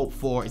all hope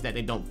for is that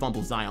they don't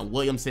fumble Zion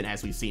Williamson,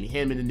 as we've seen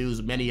him in the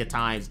news many a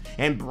times,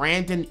 and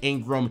Brandon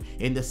Ingram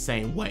in the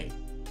same way.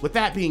 With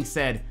that being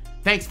said,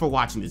 thanks for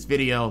watching this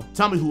video.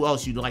 Tell me who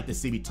else you'd like to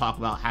see me talk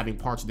about having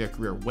parts of their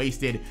career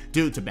wasted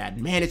due to bad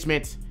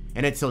management,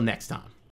 and until next time.